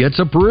everyone gets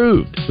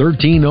approved.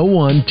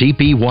 1301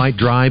 TP White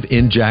Drive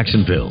in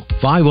Jacksonville.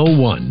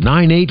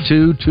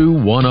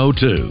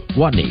 501-982-2102.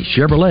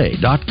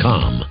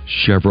 WatneyChevrolet.com.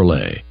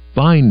 Chevrolet.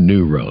 Find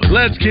new roads.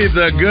 Let's keep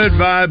the good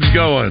vibes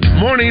going.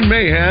 Morning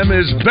Mayhem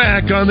is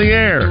back on the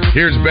air.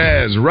 Here's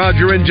Baz,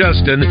 Roger, and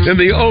Justin in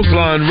the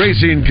Oaklawn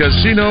Racing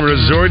Casino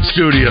Resort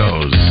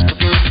Studios.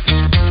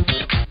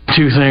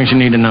 Two things you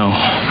need to know.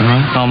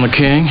 I'm the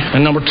king.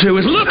 And number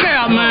two is, look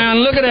out,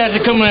 man. Look at that.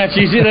 They're coming at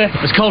you. See that?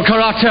 It's called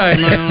karate,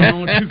 man.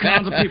 Only two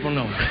kinds of people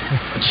know it.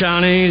 The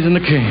Chinese and the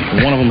king.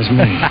 One of them is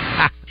me.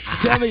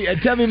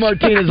 Tell me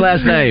Martina's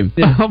last name.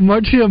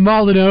 Martina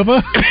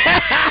Maldonado.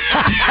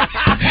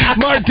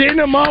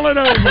 Martina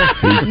Maldonado.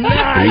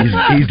 Nice.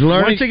 He's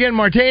learning. Once again,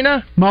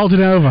 Martina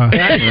Maldonado.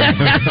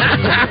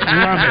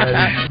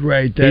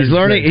 Great.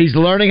 He's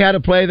learning how to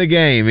play the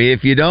game.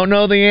 If you don't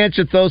know the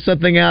answer, throw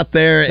something out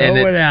there, and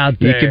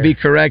you can be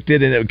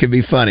corrected, and it can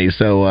be funny.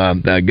 So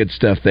good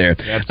stuff there.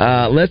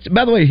 Let's.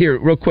 By the way, here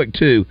real quick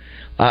too.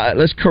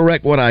 Let's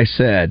correct what I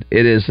said.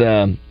 It is.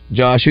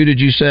 Josh, who did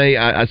you say? It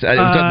was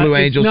the Blue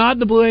Angels. It's not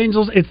the Blue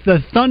Angels. It's the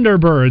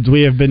Thunderbirds,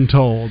 we have been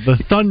told. The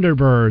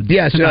Thunderbirds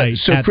tonight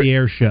at the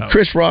air show.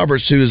 Chris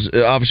Roberts, who's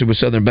obviously with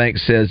Southern Bank,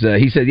 says,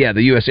 he said,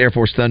 the U.S. Air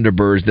Force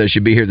Thunderbirds, they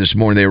should be here this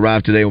morning. They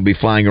arrived today and will be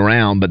flying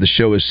around, but the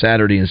show is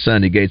Saturday and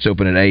Sunday. Gates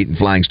open at 8 and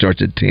flying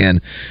starts at 10.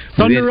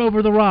 Thunder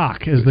Over the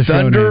Rock is the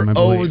show name, Thunder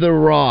Over the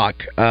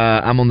Rock.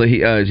 I'm on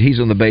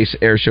he's on the base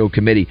air show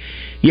committee.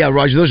 Yeah,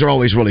 Roger, those are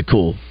always really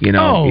cool.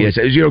 Yes,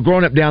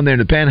 growing up down there in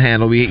the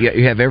Panhandle,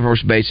 you have Air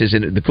Force bases.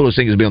 And the coolest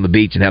thing is to be on the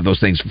beach and have those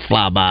things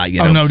fly by.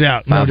 No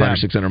doubt, 500,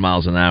 600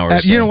 miles an hour.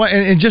 You know what?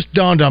 And it just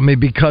dawned on me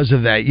because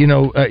of that.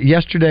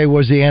 Yesterday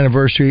was the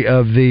anniversary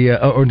of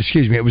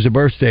it was the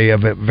birthday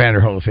of Vander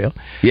Holyfield.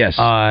 Yes.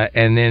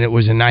 And then it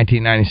was in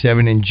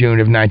 1997, in June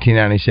of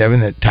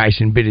 1997, that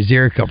Tyson bit his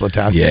ear a couple of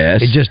times.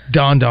 Yes. It just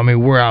dawned on me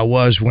where I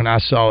was when I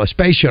saw a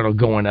space shuttle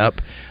going up.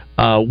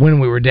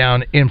 When we were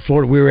down in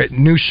Florida, we were at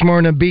New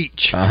Smyrna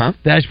Beach.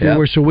 That's where we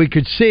were, so we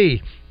could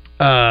see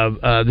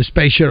the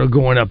space shuttle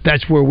going up.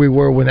 That's where we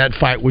were when that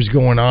fight was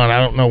going on. I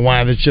don't know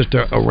why. That's just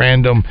a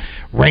random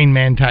Rain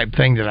Man type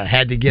thing that I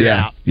had to get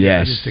out.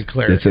 Yes. Just to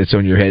clear it's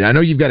on your head. I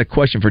know you've got a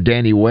question for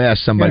Danny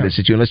West, somebody that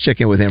sits you. Let's check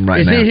in with him now.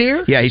 Is he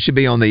here? Yeah, he should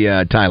be on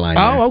the tie line.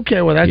 Oh,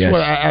 okay. Well, that's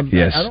what I I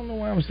don't know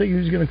why I was thinking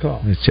he was going to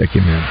call. Let's check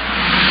him in.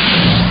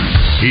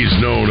 He's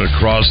known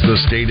across the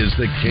state as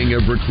the king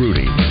of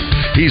recruiting.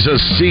 He's a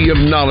sea of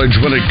knowledge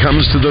when it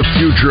comes to the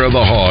future of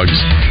the Hogs,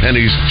 and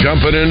he's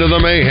jumping into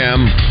the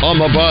mayhem on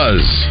the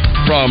buzz.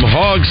 From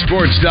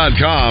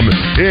hogsports.com,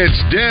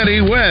 it's Danny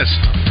West,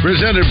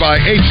 presented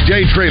by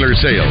HJ Trailer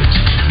Sales.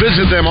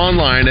 Visit them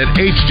online at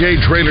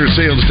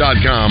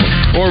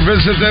hjtrailersales.com or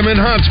visit them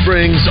in Hot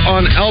Springs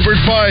on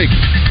Albert Pike.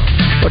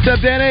 What's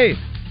up, Danny?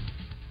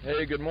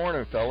 Hey, good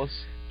morning, fellas.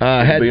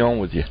 Good to be on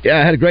with you. Yeah,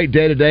 I had a great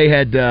day today.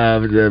 Had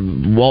the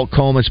Walt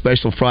Coleman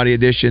Special Friday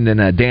edition,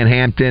 and Dan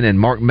Hampton and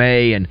Mark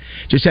May, and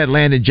just had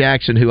Landon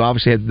Jackson, who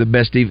obviously had the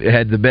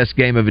best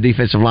game of a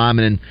defensive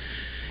lineman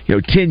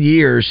in 10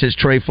 years since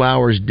Trey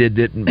Flowers did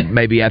it.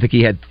 Maybe I think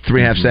he had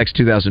 3.5 sacks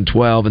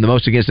 2012, and the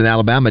most against an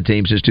Alabama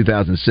team since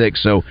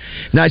 2006. So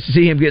nice to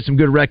see him get some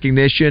good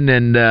recognition.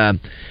 And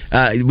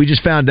we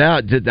just found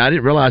out that I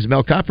didn't realize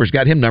Mel Kiper's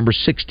got him number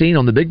 16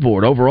 on the big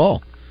board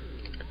overall.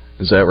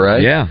 Is that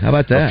right? Yeah, how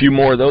about that? A few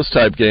more of those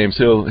type games,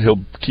 he'll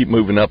keep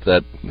moving up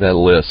that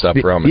list, I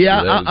promise.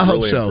 Yeah, you. That I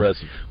really hope so.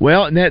 Impressive.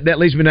 Well, and that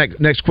leads me to the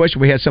next question.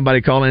 We had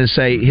somebody call in and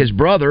say his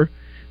brother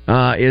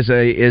is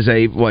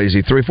a what is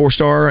he 3-4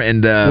 star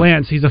and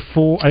Lance. He's a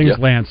I think it's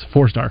Lance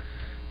 4-star.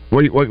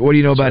 What do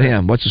you know about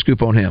him? What's the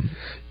scoop on him?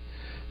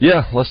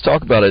 Yeah, let's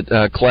talk about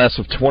it. Class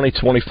of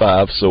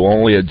 2025, so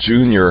only a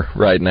junior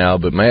right now.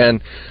 But,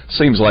 man,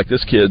 seems like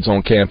this kid's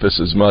on campus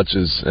as much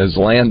as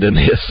Landon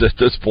is at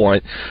this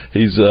point.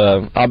 He's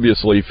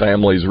obviously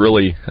family's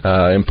really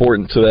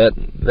important to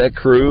that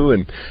crew,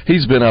 and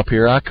he's been up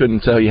here. I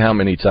couldn't tell you how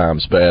many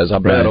times, Baz. I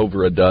bet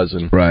over a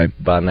dozen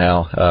by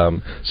now.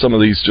 Some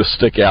of these just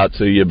stick out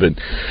to you, but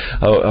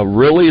a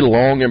really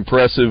long,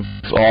 impressive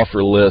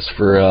offer list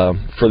for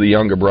the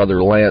younger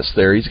brother, Lance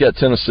there. He's got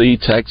Tennessee,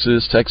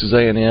 Texas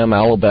A&M,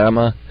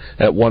 Alabama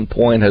at one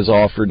point has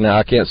offered. Now,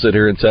 I can't sit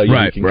here and tell you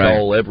you can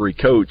call every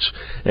coach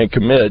and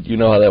commit. You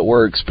know how that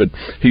works. But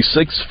he's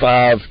 6'5",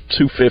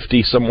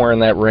 250, somewhere in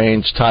that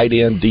range, tight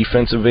end,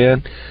 defensive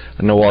end.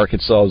 I know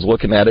Arkansas is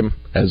looking at him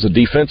as a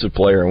defensive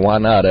player, and why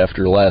not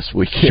after last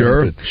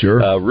weekend?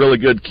 Sure. Really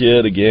good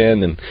kid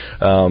again.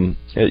 And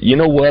you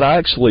know what?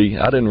 I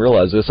didn't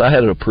realize this. I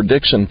had a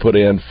prediction put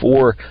in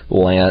for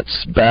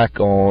Lance back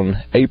on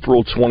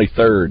April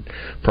 23rd,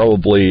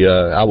 probably,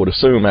 I would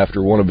assume,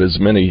 after one of his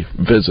many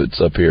visits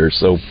up here.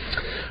 So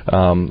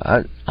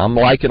I'm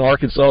liking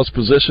Arkansas's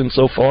position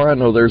so far. I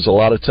know there's a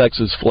lot of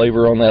Texas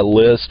flavor on that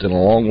list and a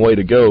long way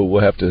to go.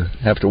 We'll have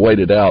to wait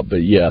it out.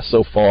 But, yeah,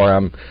 so far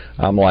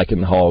I'm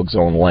liking the Hogs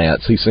on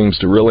Lance. He seems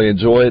to really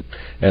enjoy it,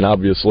 and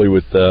obviously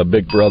with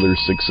Big Brother's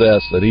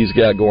success that he's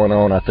got going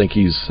on, I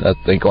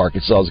think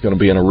Arkansas is going to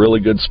be in a really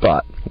good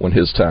spot when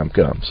his time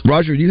comes.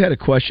 Roger, you had a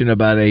question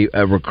about a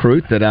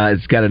recruit that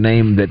it's got a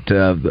name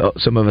that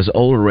some of us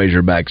older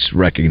Razorbacks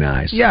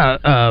recognize.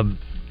 Yeah,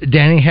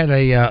 Danny had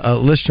a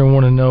listener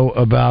want to know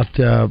about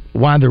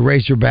why the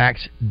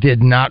Razorbacks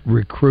did not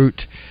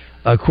recruit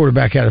a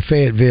quarterback out of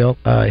Fayetteville.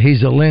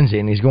 He's a Lindsay,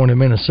 and he's going to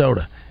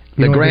Minnesota.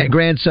 The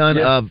grandson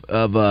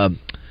of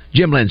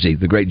Jim Lindsay,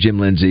 the great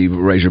Jim Lindsay,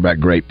 Razorback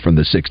great from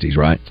the 60s,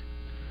 right?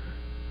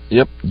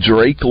 Yep,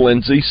 Drake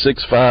Lindsay,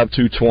 6'5",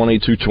 220,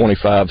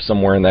 225,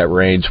 somewhere in that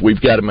range.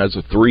 We've got him as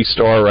a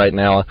 3-star right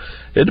now.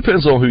 It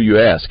depends on who you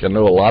ask. I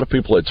know a lot of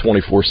people at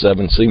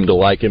 24/7 seem to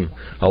like him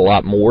a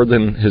lot more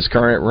than his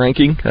current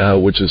ranking,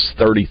 which is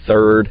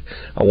 33rd,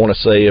 I want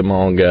to say,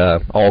 among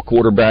all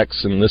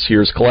quarterbacks in this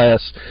year's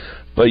class.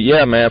 But,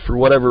 yeah, man, for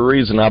whatever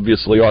reason,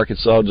 obviously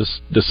Arkansas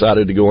just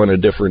decided to go in a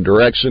different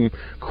direction.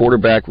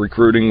 Quarterback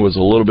recruiting was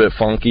a little bit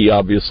funky,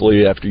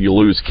 obviously, after you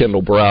lose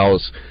Kendall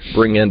Browse,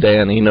 bring in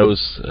Dan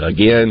Enos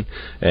again.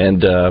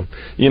 And,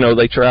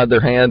 they tried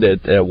their hand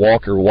at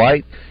Walker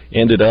White,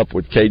 ended up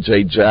with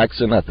K.J.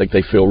 Jackson. I think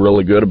they feel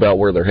really good about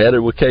where they're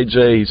headed with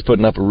K.J. He's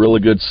putting up a really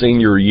good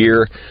senior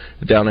year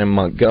down in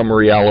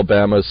Montgomery,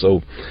 Alabama.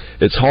 So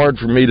it's hard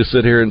for me to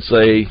sit here and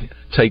say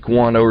take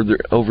one over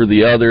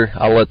the other.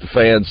 I'll let the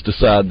fans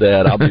decide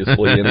that.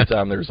 Obviously,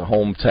 anytime there's a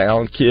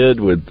hometown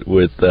kid with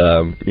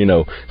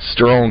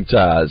strong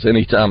ties,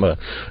 anytime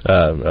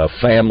a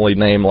family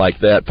name like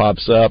that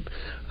pops up,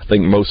 I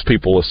think most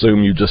people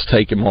assume you just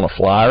take him on a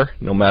flyer,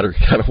 no matter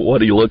kind of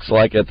what he looks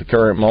like at the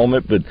current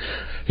moment. But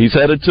he's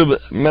headed to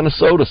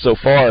Minnesota so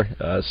far,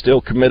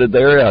 still committed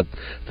there. I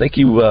think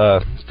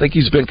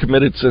he's been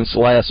committed since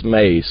last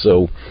May,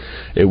 so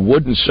it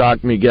wouldn't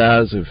shock me,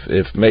 guys,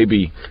 if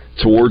maybe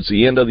towards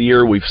the end of the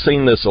year. We've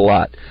seen this a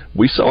lot.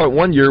 We saw it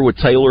one year with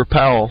Taylor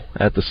Powell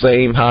at the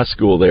same high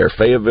school there,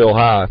 Fayetteville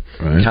High.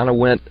 Right. Kind of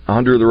went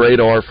under the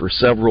radar for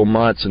several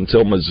months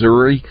until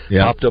Missouri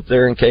popped up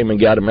there and came and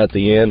got him at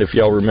the end, if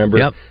y'all remember.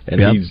 Yep.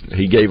 And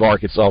he gave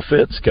Arkansas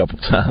fits a couple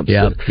times.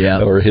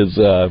 Or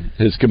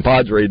his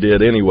compadre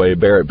did anyway,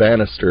 Barrett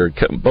Bannister.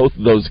 Both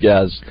of those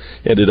guys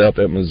ended up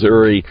at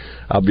Missouri.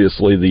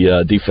 Obviously,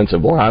 the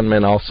defensive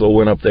lineman also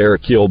went up there,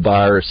 Akil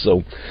Byers.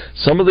 So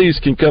some of these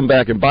can come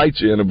back and bite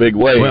you in a big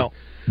way. Well,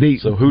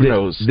 so who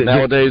knows?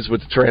 Nowadays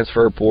with the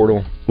transfer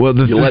portal,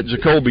 you let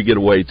Jacoby get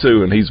away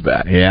too, and he's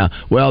back. Yeah.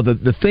 Well,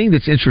 the thing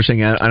that's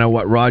interesting, I know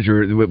what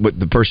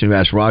the person who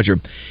asked Roger,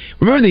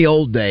 remember in the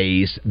old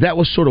days, that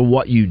was sort of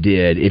what you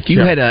did. If you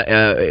had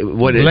a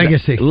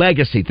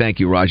legacy. Thank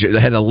you, Roger.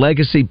 They had a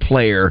legacy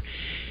player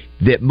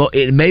that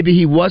maybe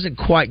he wasn't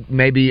quite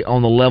maybe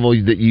on the level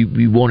that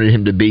you wanted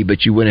him to be,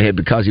 but you went ahead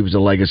because he was a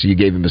legacy. You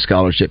gave him a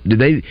scholarship.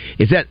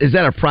 Is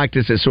that a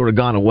practice that's sort of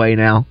gone away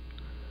now?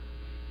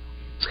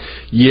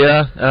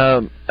 Yeah,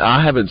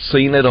 I haven't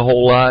seen it a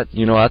whole lot.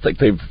 I think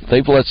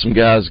they've let some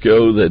guys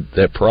go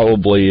that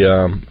probably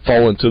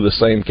fall into the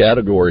same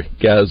category.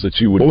 Guys that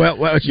you would. Well,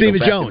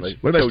 Stephen Jones.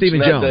 What about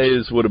Stephen Jones?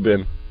 Days would have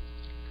been.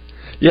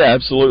 Yeah,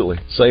 absolutely,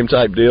 same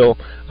type deal.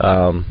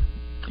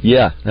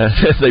 Yeah,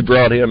 they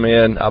brought him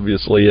in.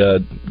 Obviously,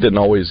 didn't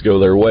always go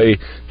their way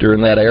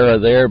during that era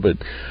there, but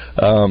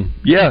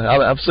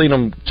I've seen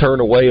them turn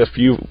away a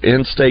few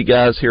in-state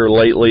guys here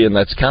lately, and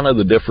that's kind of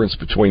the difference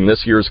between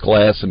this year's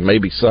class and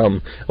maybe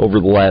some over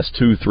the last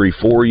 2, 3,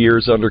 4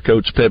 years under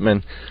Coach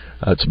Pittman.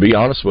 to be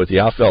honest with you,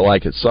 I felt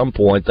like at some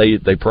point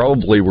they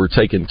probably were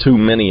taking too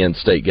many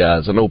in-state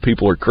guys. I know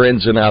people are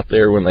cringing out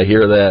there when they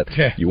hear that.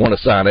 Yeah. You want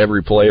to sign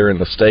every player in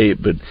the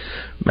state, but,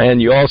 man,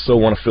 you also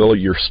want to fill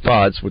your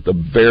spots with the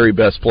very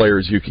best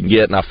players you can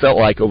get. And I felt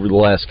like over the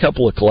last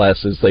couple of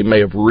classes they may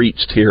have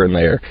reached here and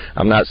there.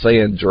 I'm not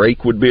saying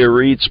Drake would be a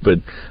reach, but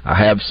I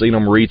have seen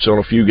them reach on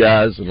a few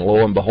guys, and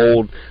lo and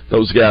behold,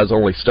 those guys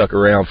only stuck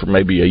around for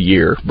maybe a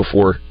year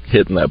before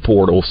hitting that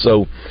portal.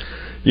 So,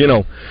 you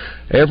know,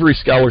 every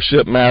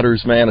scholarship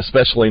matters, man,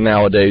 especially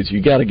nowadays.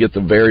 You got to get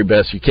the very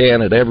best you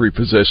can at every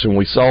position.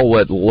 We saw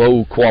what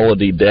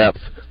low-quality depth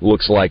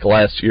looks like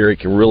last year. It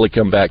can really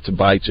come back to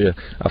bite you.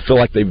 I feel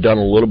like they've done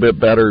a little bit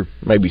better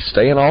maybe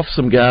staying off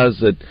some guys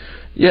that,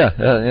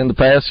 in the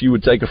past you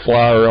would take a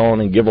flyer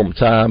on and give them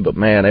time, but,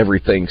 man,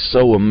 everything's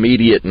so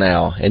immediate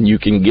now, and you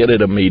can get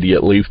it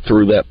immediately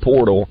through that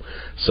portal.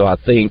 So I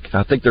think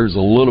there's a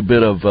little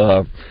bit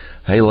of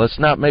hey, let's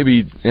not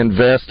maybe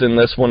invest in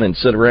this one and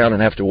sit around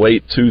and have to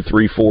wait 2,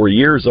 3, 4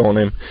 years on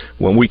him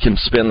when we can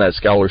spend that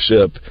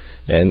scholarship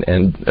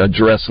and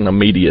address an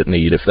immediate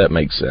need, if that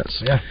makes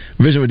sense. Yeah.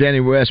 Visit with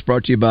Danny West,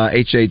 brought to you by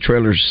HA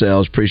Trailer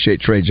Sales.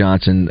 Appreciate Trey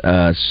Johnson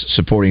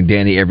supporting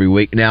Danny every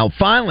week. Now,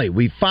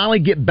 we finally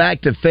get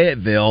back to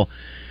Fayetteville.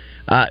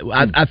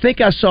 I think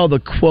I saw the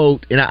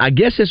quote, and I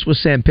guess this was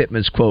Sam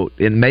Pittman's quote,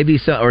 and maybe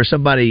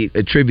somebody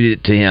attributed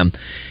it to him.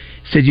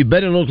 Said, "You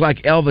better look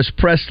like Elvis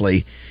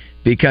Presley."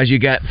 Because you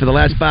got, for the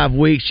last 5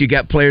 weeks, you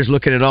got players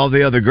looking at all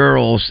the other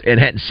girls and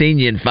hadn't seen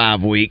you in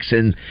 5 weeks,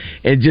 and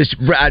just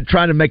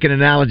trying to make an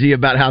analogy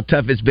about how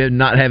tough it's been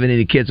not having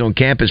any kids on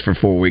campus for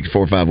 4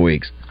 or 5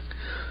 weeks.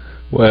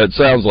 Well, it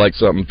sounds like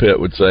something Pitt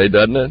would say,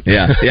 doesn't it?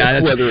 Yeah.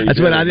 That's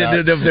what I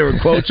didn't know if there were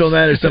quotes on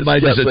that or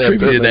somebody just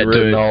attributed that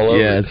to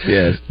him.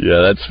 Yes.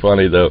 Yeah, that's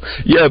funny, though.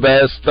 Yeah,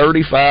 Baz,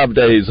 35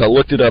 days. I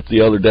looked it up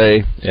the other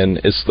day,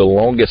 and it's the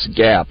longest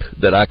gap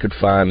that I could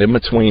find in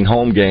between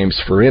home games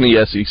for any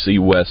SEC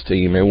West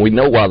team, and we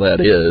know why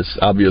that is.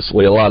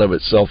 Obviously, a lot of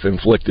it's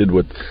self-inflicted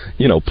with,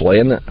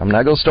 playing. I'm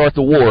not going to start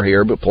the war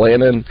here, but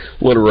playing in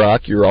Little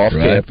Rock, you're off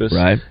campus.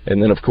 Right.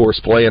 And then, of course,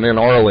 playing in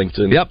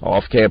Arlington,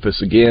 off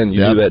campus again.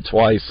 You do that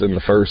twice in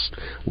the first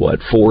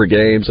 4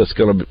 games.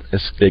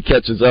 It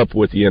catches up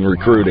with you in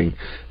recruiting.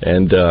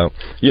 And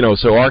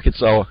so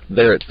Arkansas,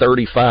 they're at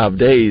 35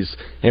 days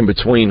in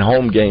between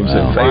home games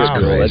in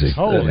Fayetteville.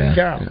 Holy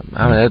cow.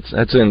 I mean,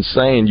 that's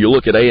insane. You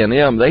look at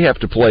A&M, they have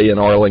to play in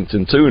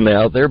Arlington too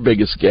now. Their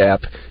biggest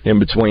gap in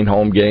between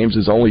home games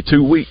is only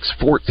 2 weeks,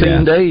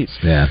 14 days.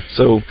 Yeah.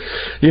 So,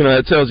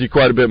 that tells you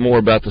quite a bit more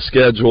about the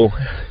schedule.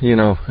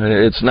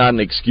 It's not an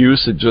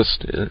excuse.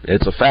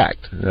 It's a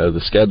fact.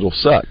 The schedule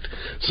sucked.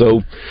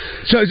 So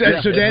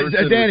Danny,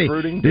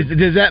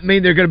 does that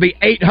mean there are going to be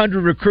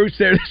 800 recruits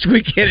there this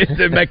weekend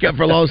to make up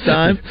for lost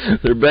time?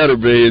 There better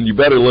be, and you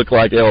better look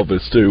like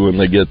Elvis too when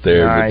they get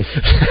there. Nice.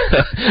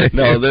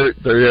 No,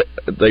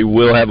 they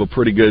will have a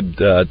pretty good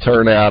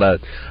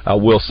turnout. I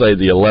will say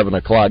the 11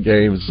 o'clock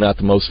game is not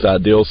the most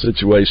ideal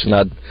situation.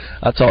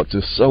 I talked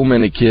to so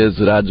many kids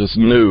that I just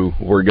knew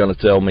were going to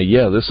tell me,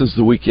 this is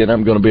the weekend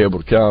I'm going to be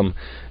able to come.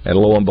 And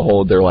lo and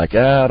behold, they're like,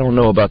 I don't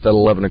know about that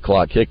 11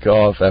 o'clock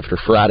kickoff after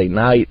Friday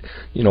night.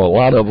 A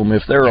lot of them,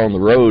 if they're on the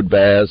road,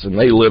 Baz, and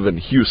they live in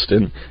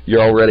Houston,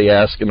 you're already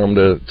asking them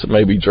to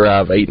maybe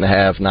drive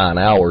 8.5, 9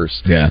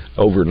 hours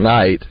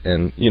overnight.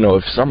 And,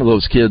 if some of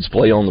those kids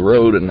play on the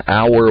road an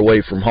hour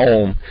away from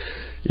home,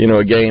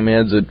 a game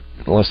ends at,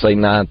 let's say,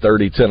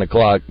 9:30, 10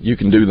 o'clock, you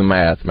can do the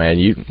math, man.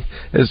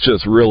 It's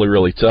just really,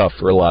 really tough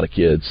for a lot of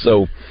kids.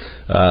 So,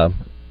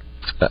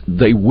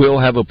 they will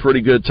have a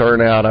pretty good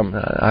turnout.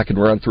 I can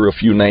run through a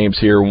few names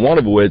here, one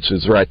of which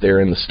is right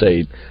there in the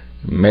state.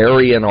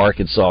 Marion,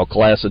 Arkansas,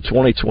 class of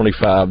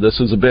 2025. This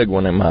is a big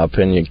one, in my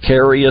opinion.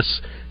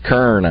 Carius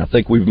Kern. I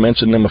think we've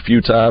mentioned him a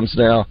few times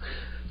now.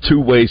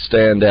 Two-way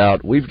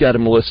standout. We've got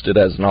him listed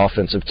as an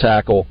offensive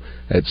tackle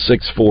at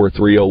 6'4",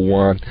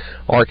 301.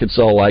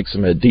 Arkansas likes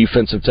him at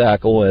defensive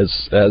tackle,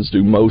 as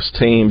do most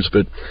teams,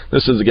 but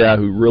this is a guy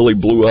who really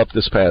blew up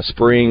this past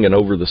spring and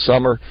over the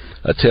summer,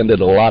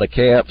 attended a lot of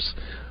camps.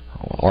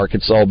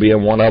 Arkansas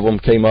being one of them,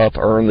 came up,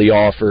 earned the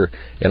offer,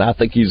 and I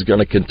think he's going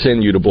to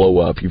continue to blow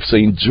up. You've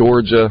seen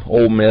Georgia,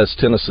 Ole Miss,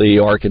 Tennessee,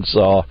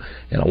 Arkansas,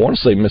 and I want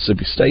to say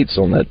Mississippi State's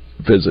on that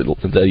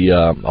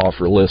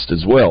offer list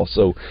as well.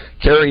 So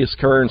Carius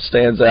Kern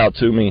stands out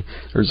to me.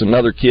 There's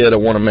another kid I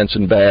want to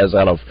mention, Baz,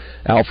 out of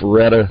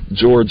Alpharetta,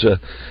 Georgia.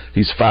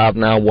 He's 5'9",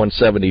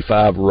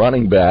 175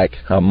 running back,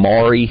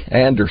 Amari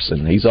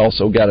Anderson. He's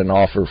also got an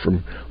offer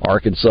from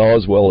Arkansas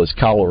as well as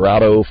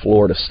Colorado.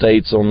 Florida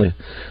State's on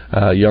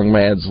the young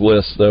man's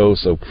list, though.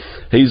 So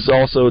he's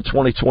also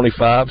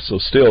 2025, so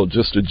still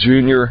just a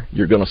junior.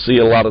 You're going to see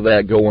a lot of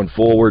that going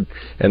forward,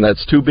 and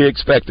that's to be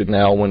expected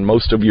now when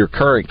most of your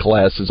current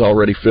class is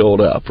already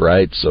filled up,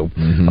 right? So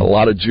a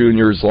lot of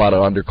juniors, a lot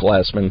of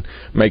underclassmen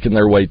making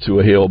their way to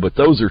a hill. But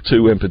those are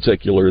two in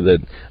particular that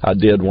I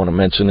did want to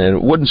mention. And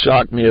it wouldn't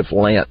shock me if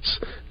Lance,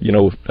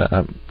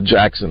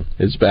 Jackson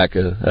is back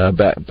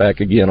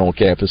again on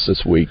campus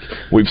this week.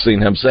 We've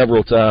seen him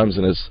several times,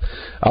 and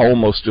I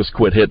almost just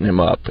quit hitting him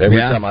up. Every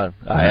time I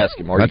ask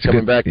him, are you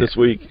coming back this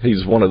week?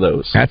 He's one of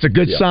those. That's a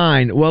good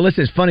sign. Well,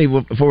 listen, it's funny,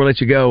 before we let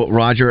you go,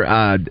 Roger,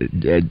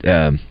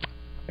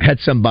 had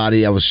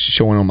somebody I was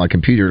showing on my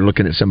computer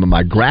looking at some of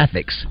my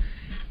graphics,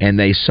 and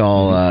they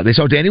saw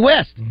Danny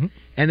West,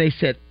 and they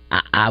said,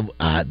 I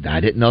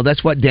didn't know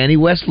that's what Danny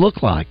West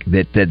looked like.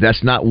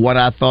 That's not what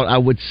I thought I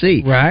would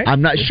see. Right.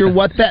 I'm not sure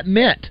what that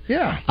meant.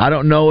 Yeah. I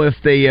don't know if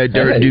they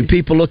do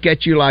people look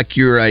at you like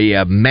you're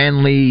a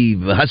manly,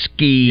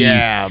 husky,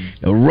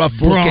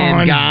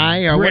 rough-looking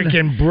guy, or brick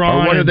and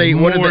brawn, or what are they?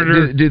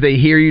 Do they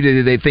hear you?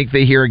 Do they think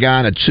they hear a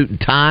guy in a suit and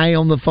tie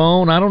on the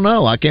phone? I don't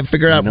know. I can't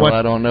figure out what.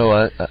 I don't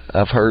know.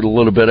 I've heard a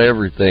little bit of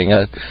everything.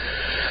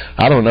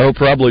 I don't know.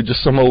 Probably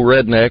just some old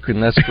redneck,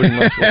 and that's pretty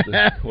much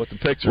what the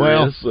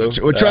picture is. So,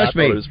 trust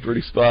me, it was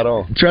pretty spot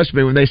on. Trust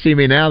me, when they see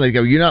me now, they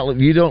go, "You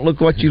don't look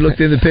what you looked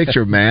in the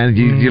picture, man.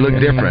 You look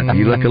different.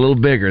 You look a little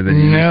bigger than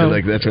you used to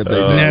look." That's what they do.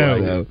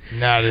 No,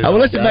 not at all. On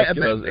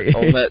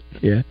that,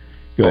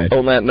 Go ahead.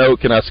 On that note,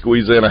 can I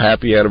squeeze in a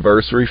happy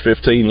anniversary?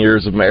 15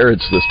 years of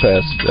marriage this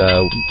past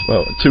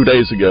 2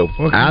 days ago.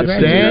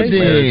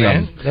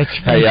 Outstanding.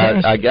 Hey,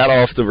 I got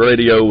off the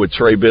radio with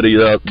Trey Biddy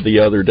the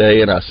other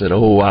day, and I said,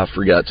 I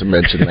forgot to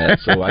mention that,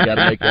 so I got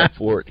to make up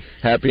for it.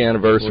 Happy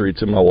anniversary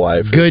to my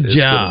wife. Good It's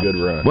job. been a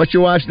good run. What's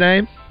your wife's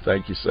name?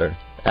 Thank you, sir.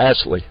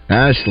 Ashley.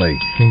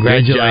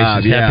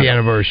 Congratulations. Happy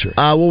anniversary.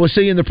 Well, we'll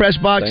see you in the press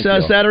box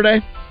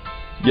Saturday.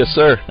 Yes,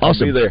 sir.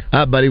 Awesome. I'll be there. All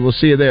right, buddy. We'll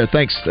see you there.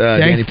 Thanks,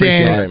 Danny.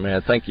 Appreciate it. All right,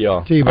 man. Thank you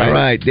all. All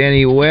right,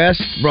 Danny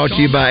West, brought to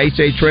you by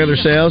H.A. Trailer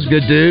Sales.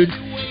 Good dude.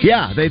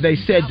 Yeah, they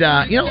said,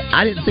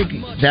 I didn't think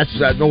that's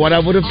what I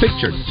would have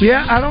pictured.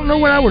 Yeah, I don't know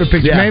what I would have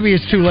pictured. Yeah. Maybe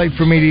it's too late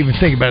for me to even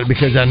think about it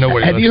because I know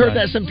what it Have looks you heard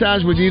like. that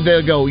sometimes with you?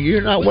 They'll go,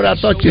 "You're not what I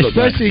thought you looked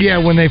like." Especially,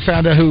 when they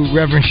found out who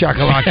Reverend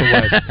Shakalaka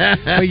was.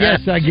 But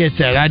yes, I get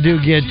that. I do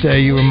get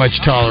you were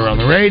much taller on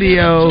the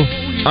radio.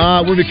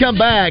 When we come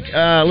back,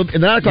 in the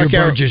 9 o'clock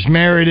hour, Burgess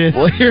Meredith.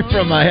 We'll hear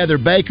from Heather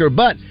Baker.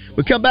 But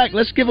we come back,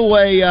 let's give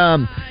away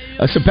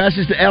some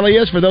passes to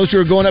Elias for those who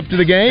are going up to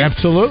the game.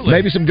 Absolutely.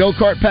 Maybe some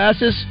go-kart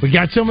passes. We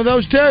got some of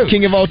those, too.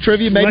 King of all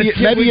trivia. Maybe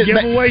we give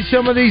away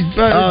some of these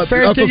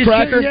fair Uncle tickets.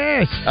 Cracker.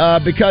 Yes.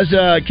 Because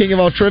King of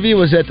all trivia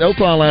was at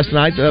Oakland last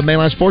night,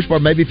 Mainline Sports Bar.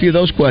 Maybe a few of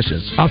those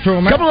questions. I'll throw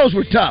them out. A couple of those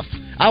were tough.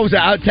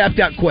 I tapped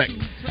out quick.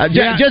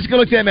 Jessica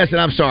looked at me and said,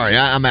 "I'm sorry,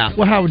 I'm out."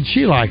 Well, how would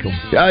she like them?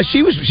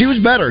 She was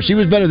better. She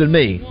was better than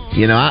me.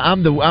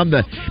 I'm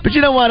the. But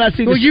you know what? I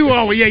see. Well,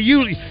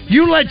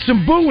 you led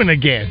some booing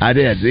again. I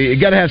did. You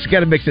got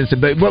to mix in some.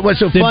 But what's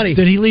so funny?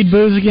 Did he lead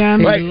boos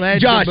again?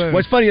 Wait, Josh,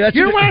 what's funny? That's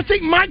what I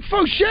think. Mike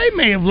Fauché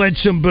may have led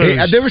some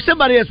boos. There was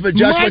somebody else, but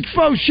Josh. Mike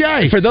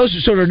Fauché. For those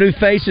sort of new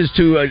faces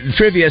to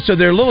trivia, so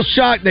they're a little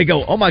shocked. They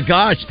go, "Oh my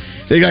gosh!"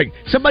 They're like,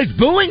 "Somebody's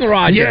booing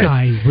Roger." This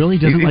guy really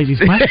doesn't like these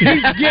questions.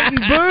 He's getting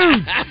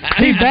booed.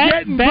 He's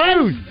getting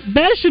booed.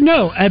 Baz should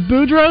know. At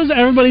Boudreaux's,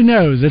 everybody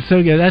knows. It's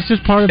so good. That's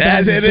just part of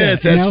Baz's it bit, is.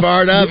 That's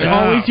part of it. You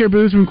always hear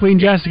boos from Queen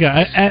Jessica.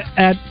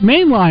 At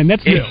Mainline,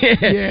 that's new.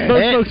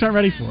 Those folks aren't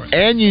ready for it.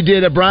 And you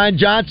did a Brian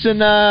Johnson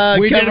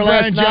we did a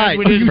Brian Johnson.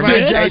 We did a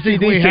Brian Johnson.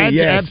 We had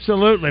to,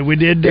 absolutely. We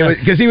did.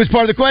 Because he was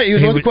part of the question. He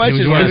was one of the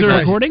questions. Was there a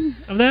recording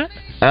of that?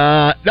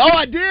 No,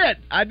 I did.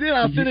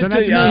 I'll send it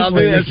to you. I'll send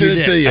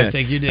it to you. I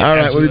think you did. All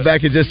right, we'll be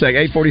back in just a sec.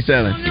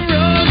 8:47.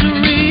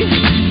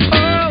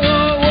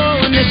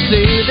 They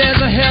say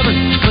there's a heaven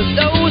for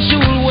those who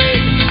will wait.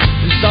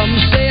 And some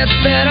say it's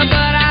better,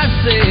 but I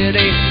say it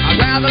ain't. I'd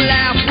rather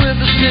laugh with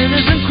the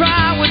sinners than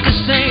cry with the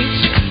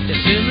saints. The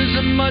sinners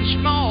are much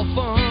more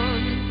fun.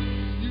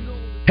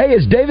 Hey,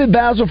 it's David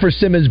Basil for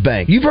Simmons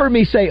Bank. You've heard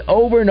me say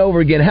over and over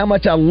again how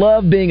much I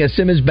love being a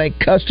Simmons Bank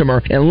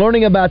customer and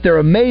learning about their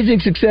amazing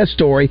success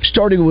story,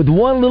 starting with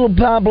one little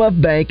Pine Bluff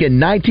bank in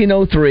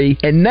 1903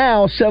 and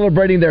now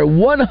celebrating their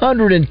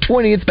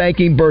 120th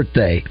banking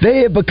birthday. They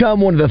have become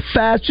one of the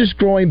fastest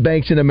growing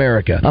banks in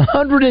America.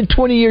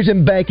 120 years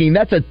in banking,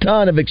 that's a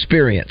ton of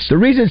experience. The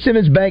reason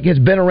Simmons Bank has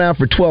been around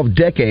for 12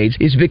 decades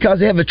is because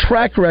they have a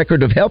track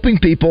record of helping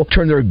people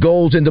turn their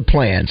goals into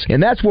plans.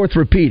 And that's worth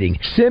repeating.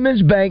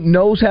 Simmons Bank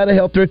knows how to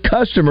help their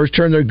customers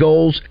turn their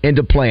goals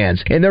into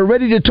plans. And they're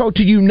ready to talk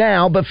to you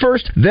now, but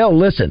first, they'll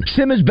listen.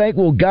 Simmons Bank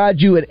will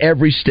guide you at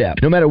every step.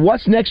 No matter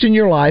what's next in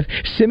your life,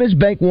 Simmons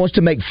Bank wants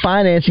to make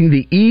financing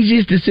the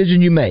easiest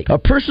decision you make. A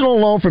personal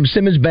loan from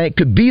Simmons Bank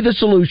could be the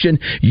solution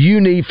you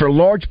need for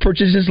large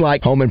purchases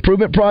like home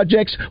improvement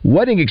projects,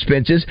 wedding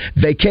expenses,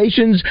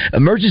 vacations,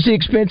 emergency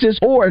expenses,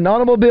 or an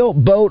automobile,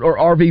 boat, or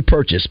RV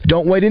purchase.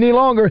 Don't wait any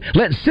longer.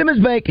 Let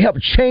Simmons Bank help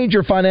change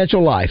your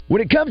financial life.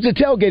 When it comes to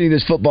tailgating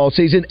this football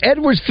season,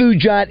 Edward Edwards Food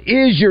Giant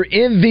is your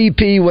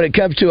MVP when it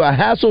comes to a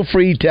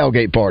hassle-free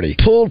tailgate party.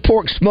 Pulled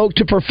pork smoked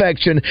to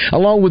perfection,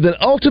 along with an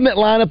ultimate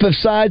lineup of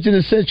sides and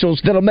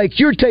essentials that'll make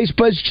your taste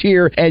buds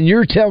cheer and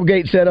your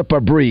tailgate setup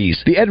a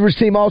breeze. The Edwards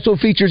team also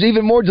features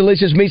even more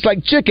delicious meats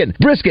like chicken,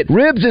 brisket,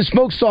 ribs, and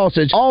smoked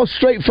sausage, all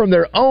straight from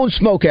their own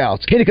smokehouse.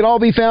 And it can all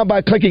be found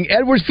by clicking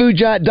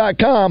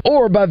EdwardsFoodGiant.com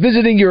or by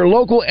visiting your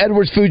local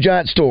Edwards Food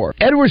Giant store.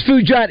 Edwards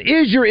Food Giant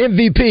is your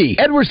MVP.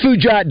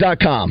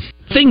 EdwardsFoodGiant.com.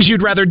 Things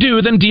you'd rather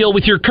do than deal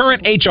with your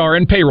current HR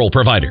and payroll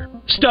provider.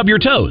 Stub your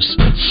toes.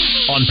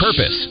 On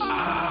purpose.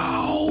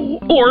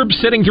 Or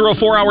sitting through a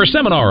 4-hour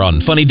seminar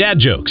on funny dad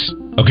jokes.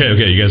 Okay,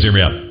 you guys hear me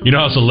out. You know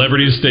how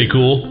celebrities stay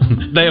cool?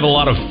 They have a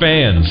lot of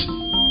fans.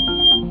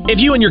 If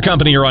you and your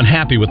company are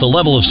unhappy with the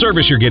level of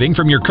service you're getting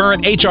from your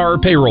current HR or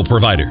payroll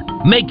provider,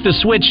 make the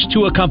switch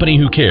to a company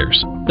who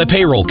cares. The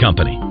Payroll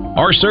Company.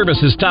 Our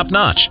service is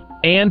top-notch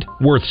and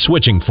worth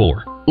switching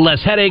for.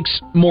 Less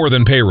headaches, more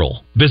than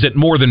payroll. Visit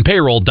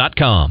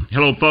morethanpayroll.com.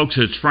 Hello, folks.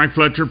 It's Frank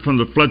Fletcher from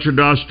the Fletcher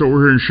Dodge store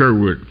here in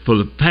Sherwood. For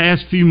the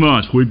past few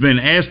months, we've been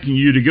asking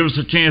you to give us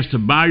a chance to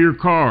buy your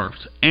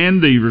cars,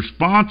 and the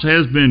response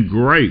has been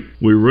great.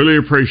 We really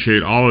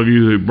appreciate all of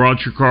you who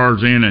brought your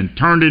cars in and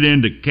turned it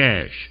into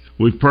cash.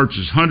 We've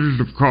purchased hundreds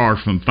of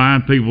cars from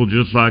fine people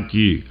just like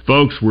you.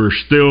 Folks, we're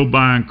still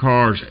buying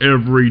cars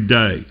every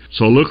day.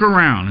 So look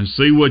around and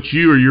see what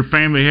you or your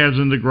family has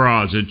in the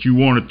garage that you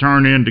want to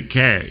turn into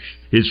cash.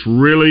 It's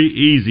really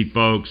easy,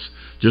 folks.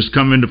 Just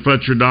come into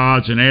Fletcher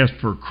Dodge and ask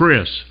for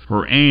Chris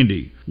or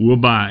Andy. We'll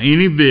buy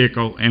any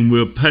vehicle and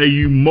we'll pay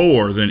you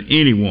more than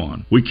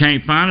anyone. We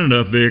can't find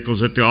enough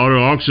vehicles at the auto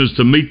auctions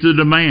to meet the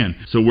demand,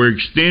 so we're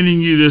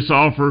extending you this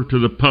offer to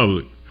the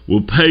public.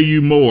 We'll pay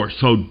you more,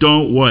 so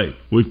don't wait.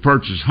 We've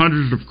purchased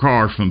hundreds of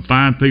cars from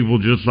fine people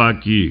just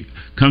like you.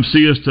 Come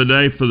see us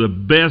today for the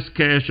best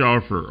cash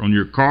offer on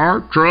your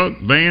car, truck,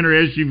 van, or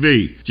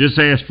SUV. Just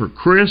ask for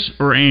Chris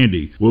or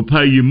Andy. We'll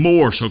pay you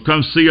more, so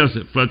come see us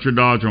at Fletcher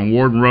Dodge on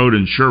Warden Road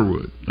in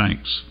Sherwood.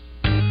 Thanks.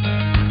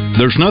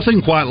 There's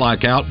nothing quite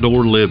like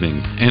outdoor living,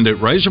 and at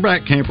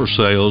Razorback Camper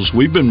Sales,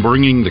 we've been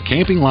bringing the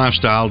camping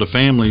lifestyle to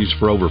families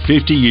for over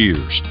 50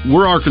 years.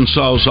 We're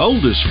Arkansas's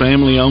oldest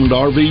family-owned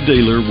RV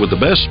dealer with the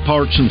best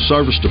parts and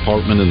service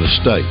department in the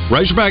state.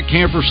 Razorback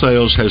Camper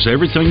Sales has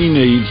everything you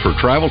need for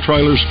travel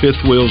trailers,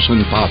 fifth wheels,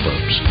 and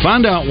pop-ups.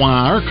 Find out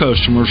why our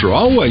customers are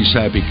always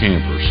happy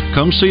campers.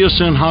 Come see us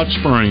in Hot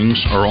Springs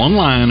or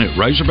online at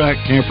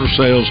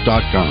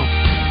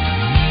RazorbackCampersales.com.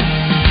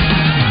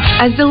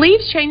 As the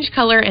leaves change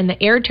color and the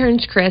air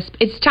turns crisp,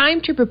 it's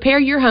time to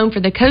prepare your home for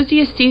the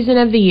coziest season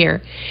of the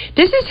year.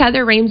 This is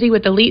Heather Ramsey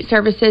with Elite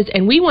Services,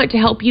 and we want to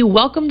help you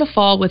welcome the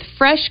fall with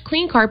fresh,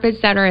 clean carpets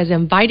that are as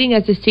inviting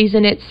as the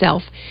season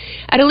itself.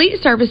 At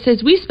Elite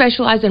Services, we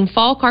specialize in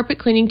fall carpet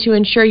cleaning to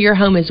ensure your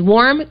home is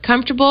warm,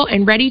 comfortable,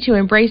 and ready to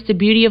embrace the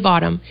beauty of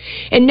autumn.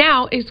 And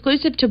now,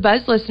 exclusive to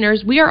Buzz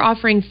listeners, we are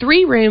offering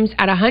 3 rooms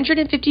at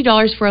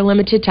 $150 for a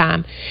limited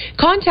time.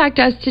 Contact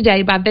us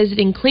today by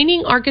visiting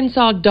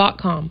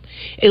cleaningarkansas.com.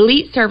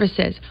 Elite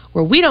Services,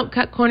 where we don't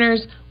cut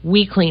corners,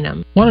 we clean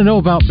them. Want to know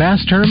about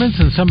bass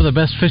tournaments and some of the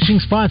best fishing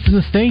spots in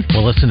the state?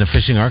 Well, listen to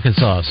Fishing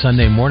Arkansas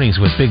Sunday mornings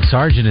with Big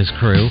Sarge and his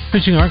crew.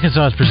 Fishing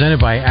Arkansas is presented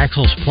by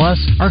Axles Plus,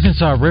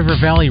 Arkansas River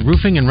Valley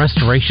Roofing and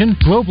Restoration,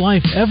 Globe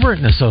Life Everett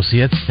and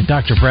Associates, and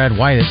Dr. Brad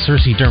White at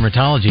Cersei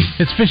Dermatology.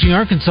 It's Fishing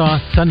Arkansas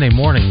Sunday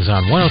mornings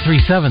on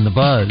 103.7 The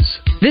Buzz.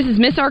 This is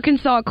Miss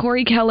Arkansas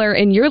Corey Keller,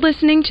 and you're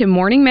listening to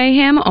Morning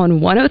Mayhem on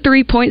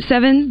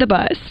 103.7 The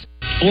Buzz.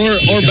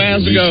 Or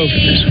Baz will go,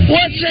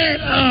 what's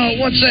that?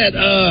 And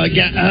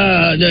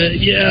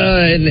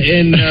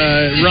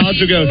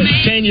Raj will go,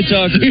 can you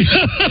talk? He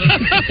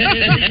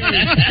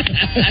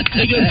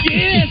goes,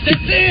 yes,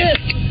 that's it.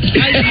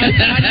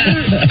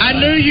 I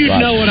knew you'd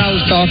know what I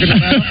was talking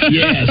about.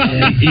 Yes,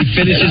 he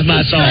finishes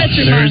my song.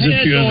 There's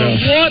a few of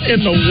those. What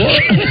in the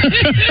world?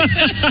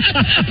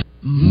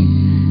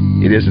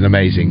 It is an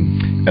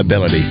amazing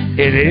ability.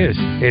 It is.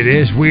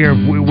 We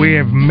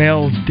have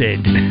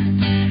melded.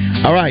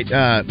 All right,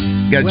 got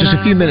just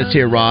a few minutes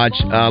here, Raj.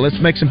 Let's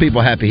make some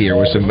people happy here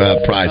with some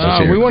prizes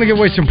here. We want to give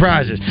away some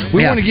prizes.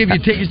 We want to give you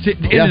tickets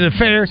into the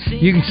fair.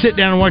 You can sit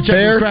down and watch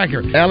Fair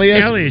Cracker.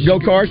 Elliot,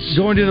 go-karts.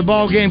 Going to the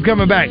ball game,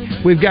 coming back.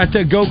 We've got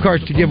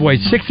go-karts to give away.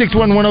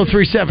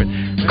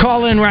 661-1037.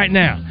 Call in right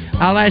now.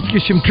 I'll ask you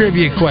some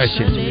trivia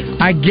questions.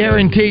 I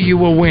guarantee you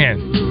will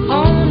win.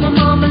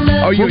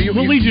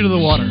 We'll lead you to the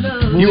water.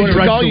 You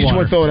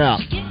want to throw it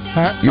out.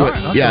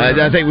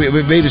 I think we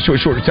made it short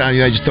time.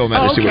 You just throw them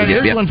out and see what we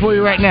get. Here's one for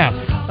you right now.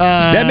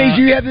 That means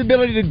you have the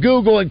ability to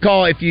Google and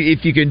call if you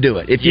can do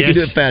it. If you can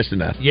do it fast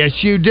enough.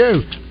 Yes, you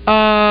do.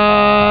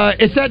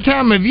 It's that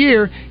time of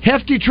year.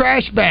 Hefty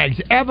trash bags,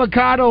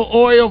 avocado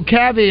oil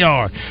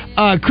caviar,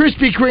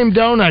 Krispy Kreme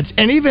donuts,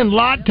 and even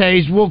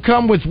lattes will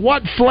come with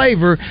what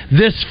flavor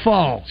this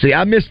fall? See,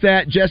 I missed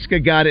that.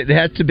 Jessica got it. It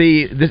has to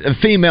be a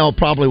female.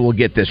 Probably will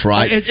get this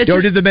right.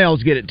 Or did the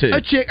males get it too?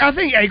 A chick. I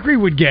think Acre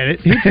would get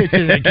it. He fits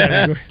in that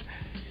category.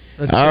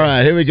 All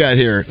right, who we got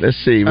here? Let's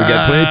see. We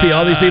got plenty of people.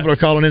 All these people are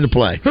calling into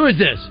play. Who is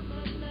this?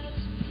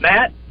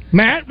 Matt.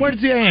 Matt, what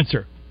is the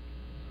answer?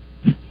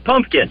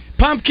 Pumpkin.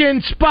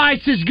 Pumpkin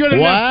spice is good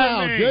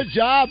enough for me. Good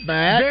job,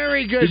 Matt.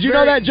 Very good. Did you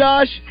know that,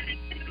 Josh?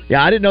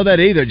 Yeah, I didn't know that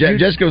either.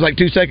 Jessica was like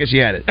 2 seconds she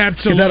had it.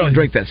 Absolutely. Because I don't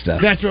drink that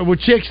stuff. That's right. Well,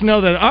 chicks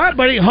know that. All right,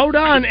 buddy, hold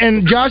on,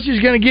 and Josh is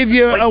going to give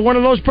you one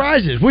of those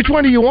prizes. Which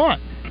one do you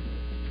want?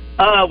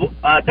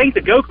 I think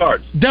the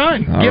go-karts.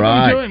 Done. All Give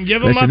right. them to him.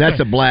 Give them Listen, up that's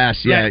there. a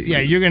blast. Yeah,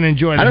 you're going to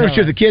enjoy it. I don't know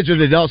if the kids or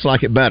the adults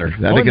like it better.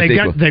 I think it's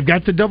equal. They've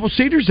got the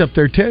double-seaters up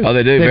there, too. Oh,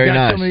 they do? They've Very got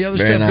nice. Some of the other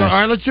Very stuff nice. going.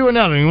 All right, let's do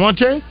another one. You want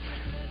to?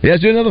 Yeah,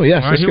 let's do another one.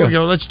 Yes, All right, let's here go. we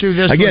go. Let's do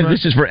this Again, one.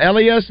 this is for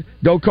Elias,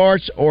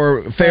 go-karts,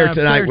 or Fair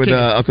Tonight with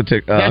Uncle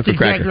That's Uncle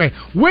Cracker. exactly right.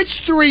 Which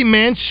 3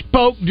 men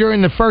spoke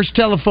during the first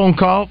telephone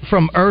call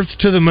from Earth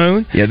to the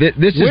moon? Yeah, this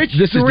Which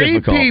is 3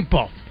 difficult.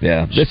 people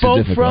Yeah, this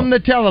spoke is difficult. from the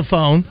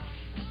telephone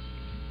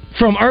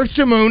from Earth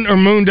to moon or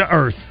moon to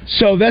Earth?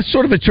 So that's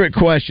sort of a trick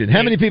question.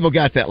 How many people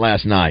got that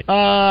last night?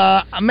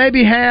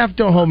 Maybe half.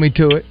 Don't hold me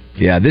to it.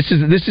 Yeah, this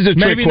is a trick question.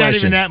 Maybe not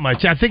even that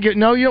much. I think it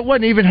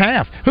wasn't even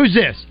half. Who's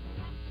this?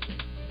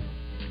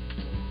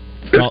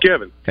 It's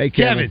Kevin. Hey,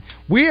 Kevin.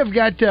 We have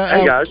got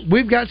Hey, guys.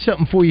 we've got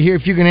something for you here.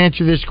 If you can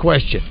answer this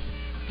question,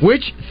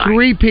 which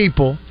 3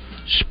 people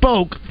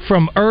spoke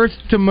from Earth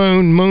to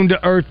moon, moon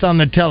to Earth on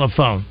the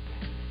telephone?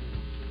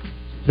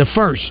 The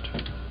first.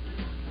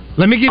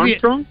 Let me give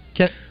Armstrong?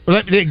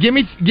 give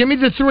me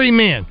the 3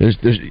 men. There's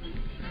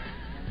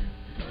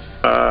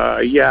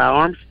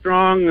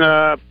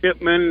Armstrong,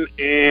 Pittman,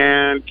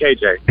 and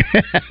KJ.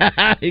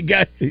 you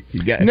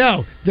got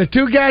No, the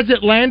 2 guys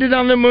that landed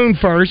on the moon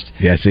first.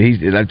 Yeah, see,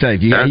 I'm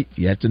telling you,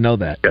 you have to know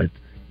that. Yeah.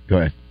 Go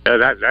ahead.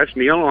 That's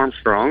Neil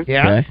Armstrong.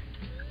 Yeah. Okay.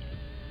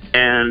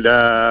 And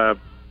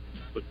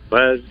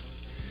Buzz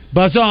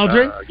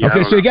Aldrin.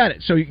 Okay, so you got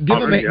it. So give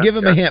him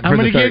a hint. I'm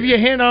going to give you a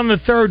hint on the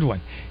 3rd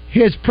one.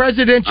 His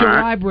presidential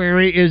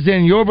library is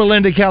in Yorba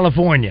Linda,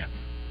 California.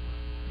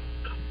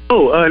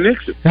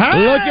 Nixon. Hey,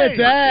 look at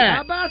that.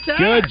 How about that?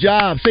 Good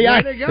job. See,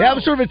 that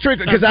was sort of a trick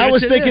because I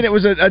was thinking it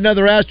was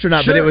another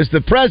astronaut, but it was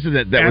the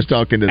president that was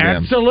talking to them.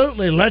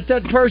 Absolutely. Let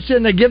that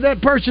person, give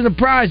that person a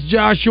prize,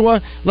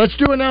 Joshua. Let's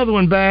do another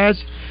one,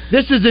 Baz.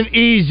 This is an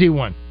easy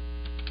one.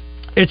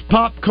 It's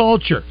pop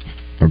culture.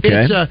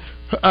 Okay. It's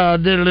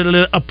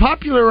a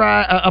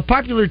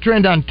popular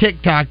trend on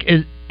TikTok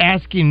is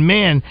asking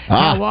men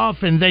how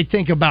often they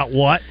think about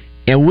what.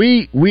 And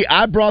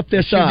I brought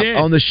this up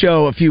on the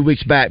show a few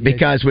weeks back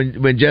because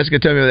when Jessica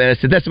told me that, I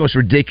said that's the most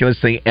ridiculous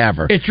thing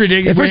ever. It's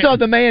ridiculous. First of all,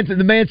 the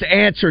man's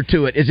answer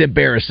to it is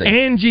embarrassing.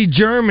 Angie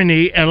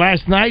Germany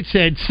last night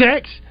said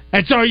sex.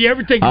 That's all you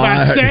ever think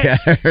about.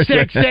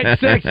 Sex. Yeah.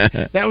 Sex.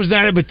 That was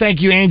not it, but thank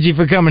you, Angie,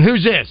 for coming.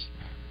 Who's this?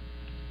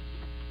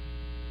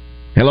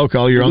 Hello,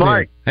 caller. You're on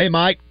Mike. there. Hey,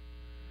 Mike.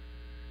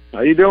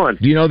 How you doing?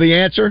 Do you know the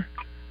answer?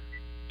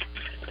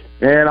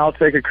 And I'll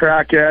take a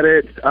crack at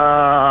it.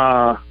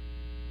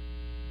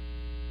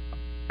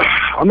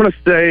 I'm going to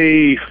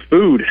say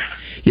food.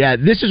 Yeah,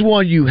 this is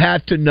one you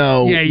have to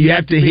know. Yeah, you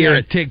have to hear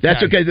it. TikTok.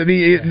 That's okay. I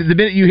mean, the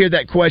minute you hear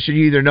that question,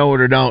 you either know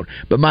it or don't.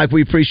 But Mike,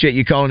 we appreciate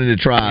you calling in to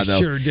try,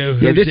 though. Sure do.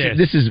 Yeah, Who's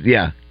this is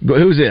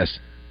Who's this?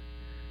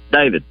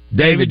 David.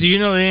 David, do you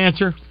know the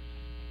answer?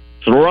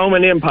 It's the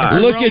Roman Empire.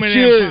 Look Roman at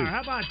you. Empire.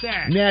 How about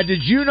that? Now,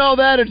 did you know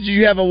that, or did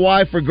you have a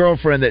wife or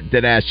girlfriend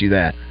that asked you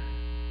that?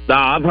 No,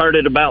 I've heard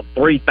it about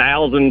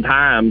 3,000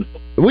 times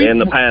in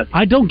the past.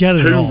 I don't get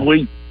it at 2 all.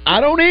 weeks. I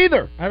don't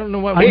either. I don't know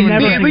what. But you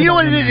know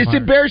what it is? It's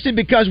embarrassing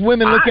because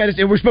women look at us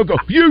and we're supposed to go,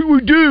 yeah,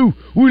 we do.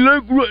 We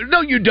look.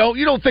 No, you don't.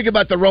 You don't think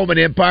about the Roman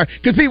Empire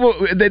because people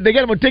they get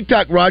them on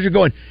TikTok, Roger,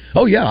 going,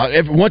 oh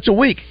yeah, once a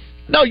week.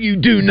 No, you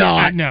do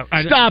not. No,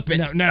 stop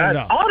it.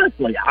 No.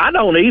 Honestly, I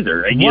don't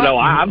either. You know,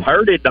 I've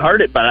heard it,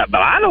 but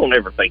I don't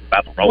ever think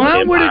about the Roman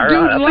Empire. Why would a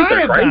dude I think lie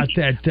they're about crazy.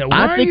 that, though?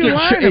 I think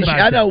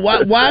I know.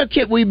 Why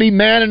can't we be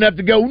man enough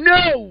to go,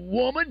 no,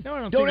 woman?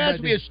 Don't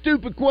ask me a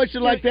stupid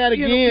question like that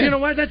again. You know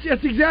what? That's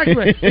exactly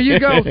right. And you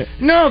go,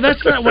 no,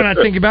 that's not what I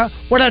think about.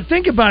 What I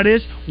think about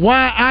is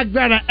why I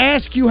got to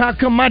ask you how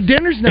come my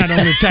dinner's not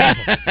on the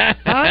table.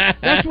 Huh?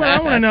 That's what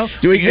I want to know.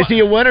 Is he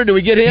a winner? Do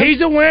we get him?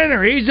 He's a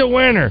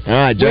winner. All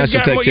right, Josh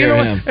will take care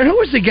of him. And who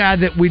was the guy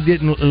that we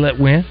didn't let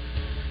win?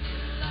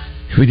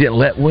 We didn't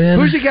let win?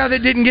 Who's the guy that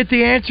didn't get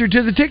the answer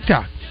to the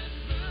TikTok?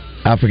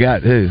 I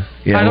forgot who.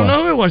 Yeah, I don't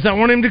know who it was. I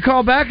want him to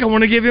call back. I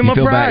want to give him a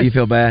prize. You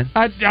feel bad?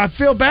 I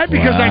feel bad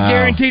because I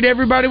guaranteed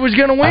everybody was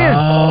going to win.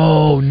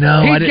 Oh,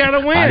 no. He's got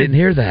to win. I didn't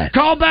hear that.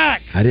 Call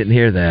back. I didn't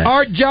hear that. All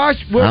right,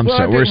 Josh. I'm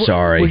sorry. We're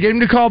sorry. We'll get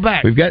him to call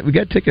back. We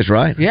got tickets,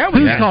 right? Yeah.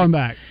 Who's calling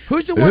back?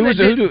 Who's the one you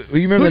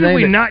remember the name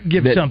we not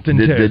give something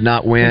to? Did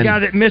not win? The guy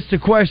that missed the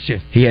question.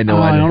 He had no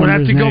idea. We'll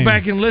have to go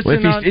back and listen.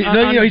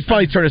 He's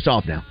probably turned us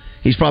off now.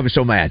 He's probably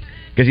so mad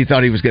because he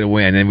thought he was going to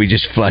win, and we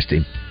just flushed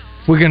him.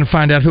 We're going to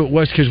find out who it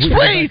was because we got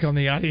back on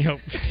the audio.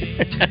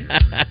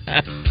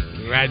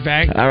 Right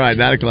back. All right,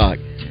 9 o'clock.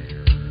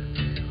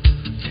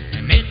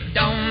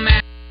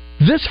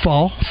 This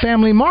fall,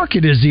 Family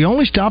Market is the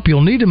only stop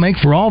you'll need to make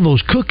for all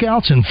those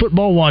cookouts and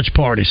football watch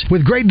parties.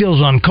 With great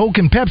deals on Coke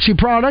and Pepsi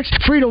products,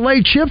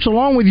 Frito-Lay chips,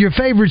 along with your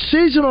favorite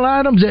seasonal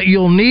items that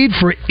you'll need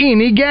for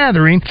any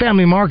gathering,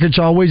 Family Market's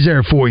always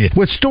there for you.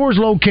 With stores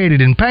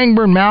located in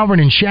Pangburn, Malvern,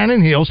 and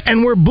Shannon Hills,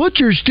 and where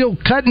butchers still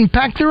cut and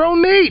pack their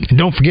own meat. And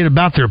don't forget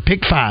about their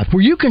Pick 5,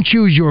 where you can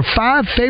choose your 5 favorite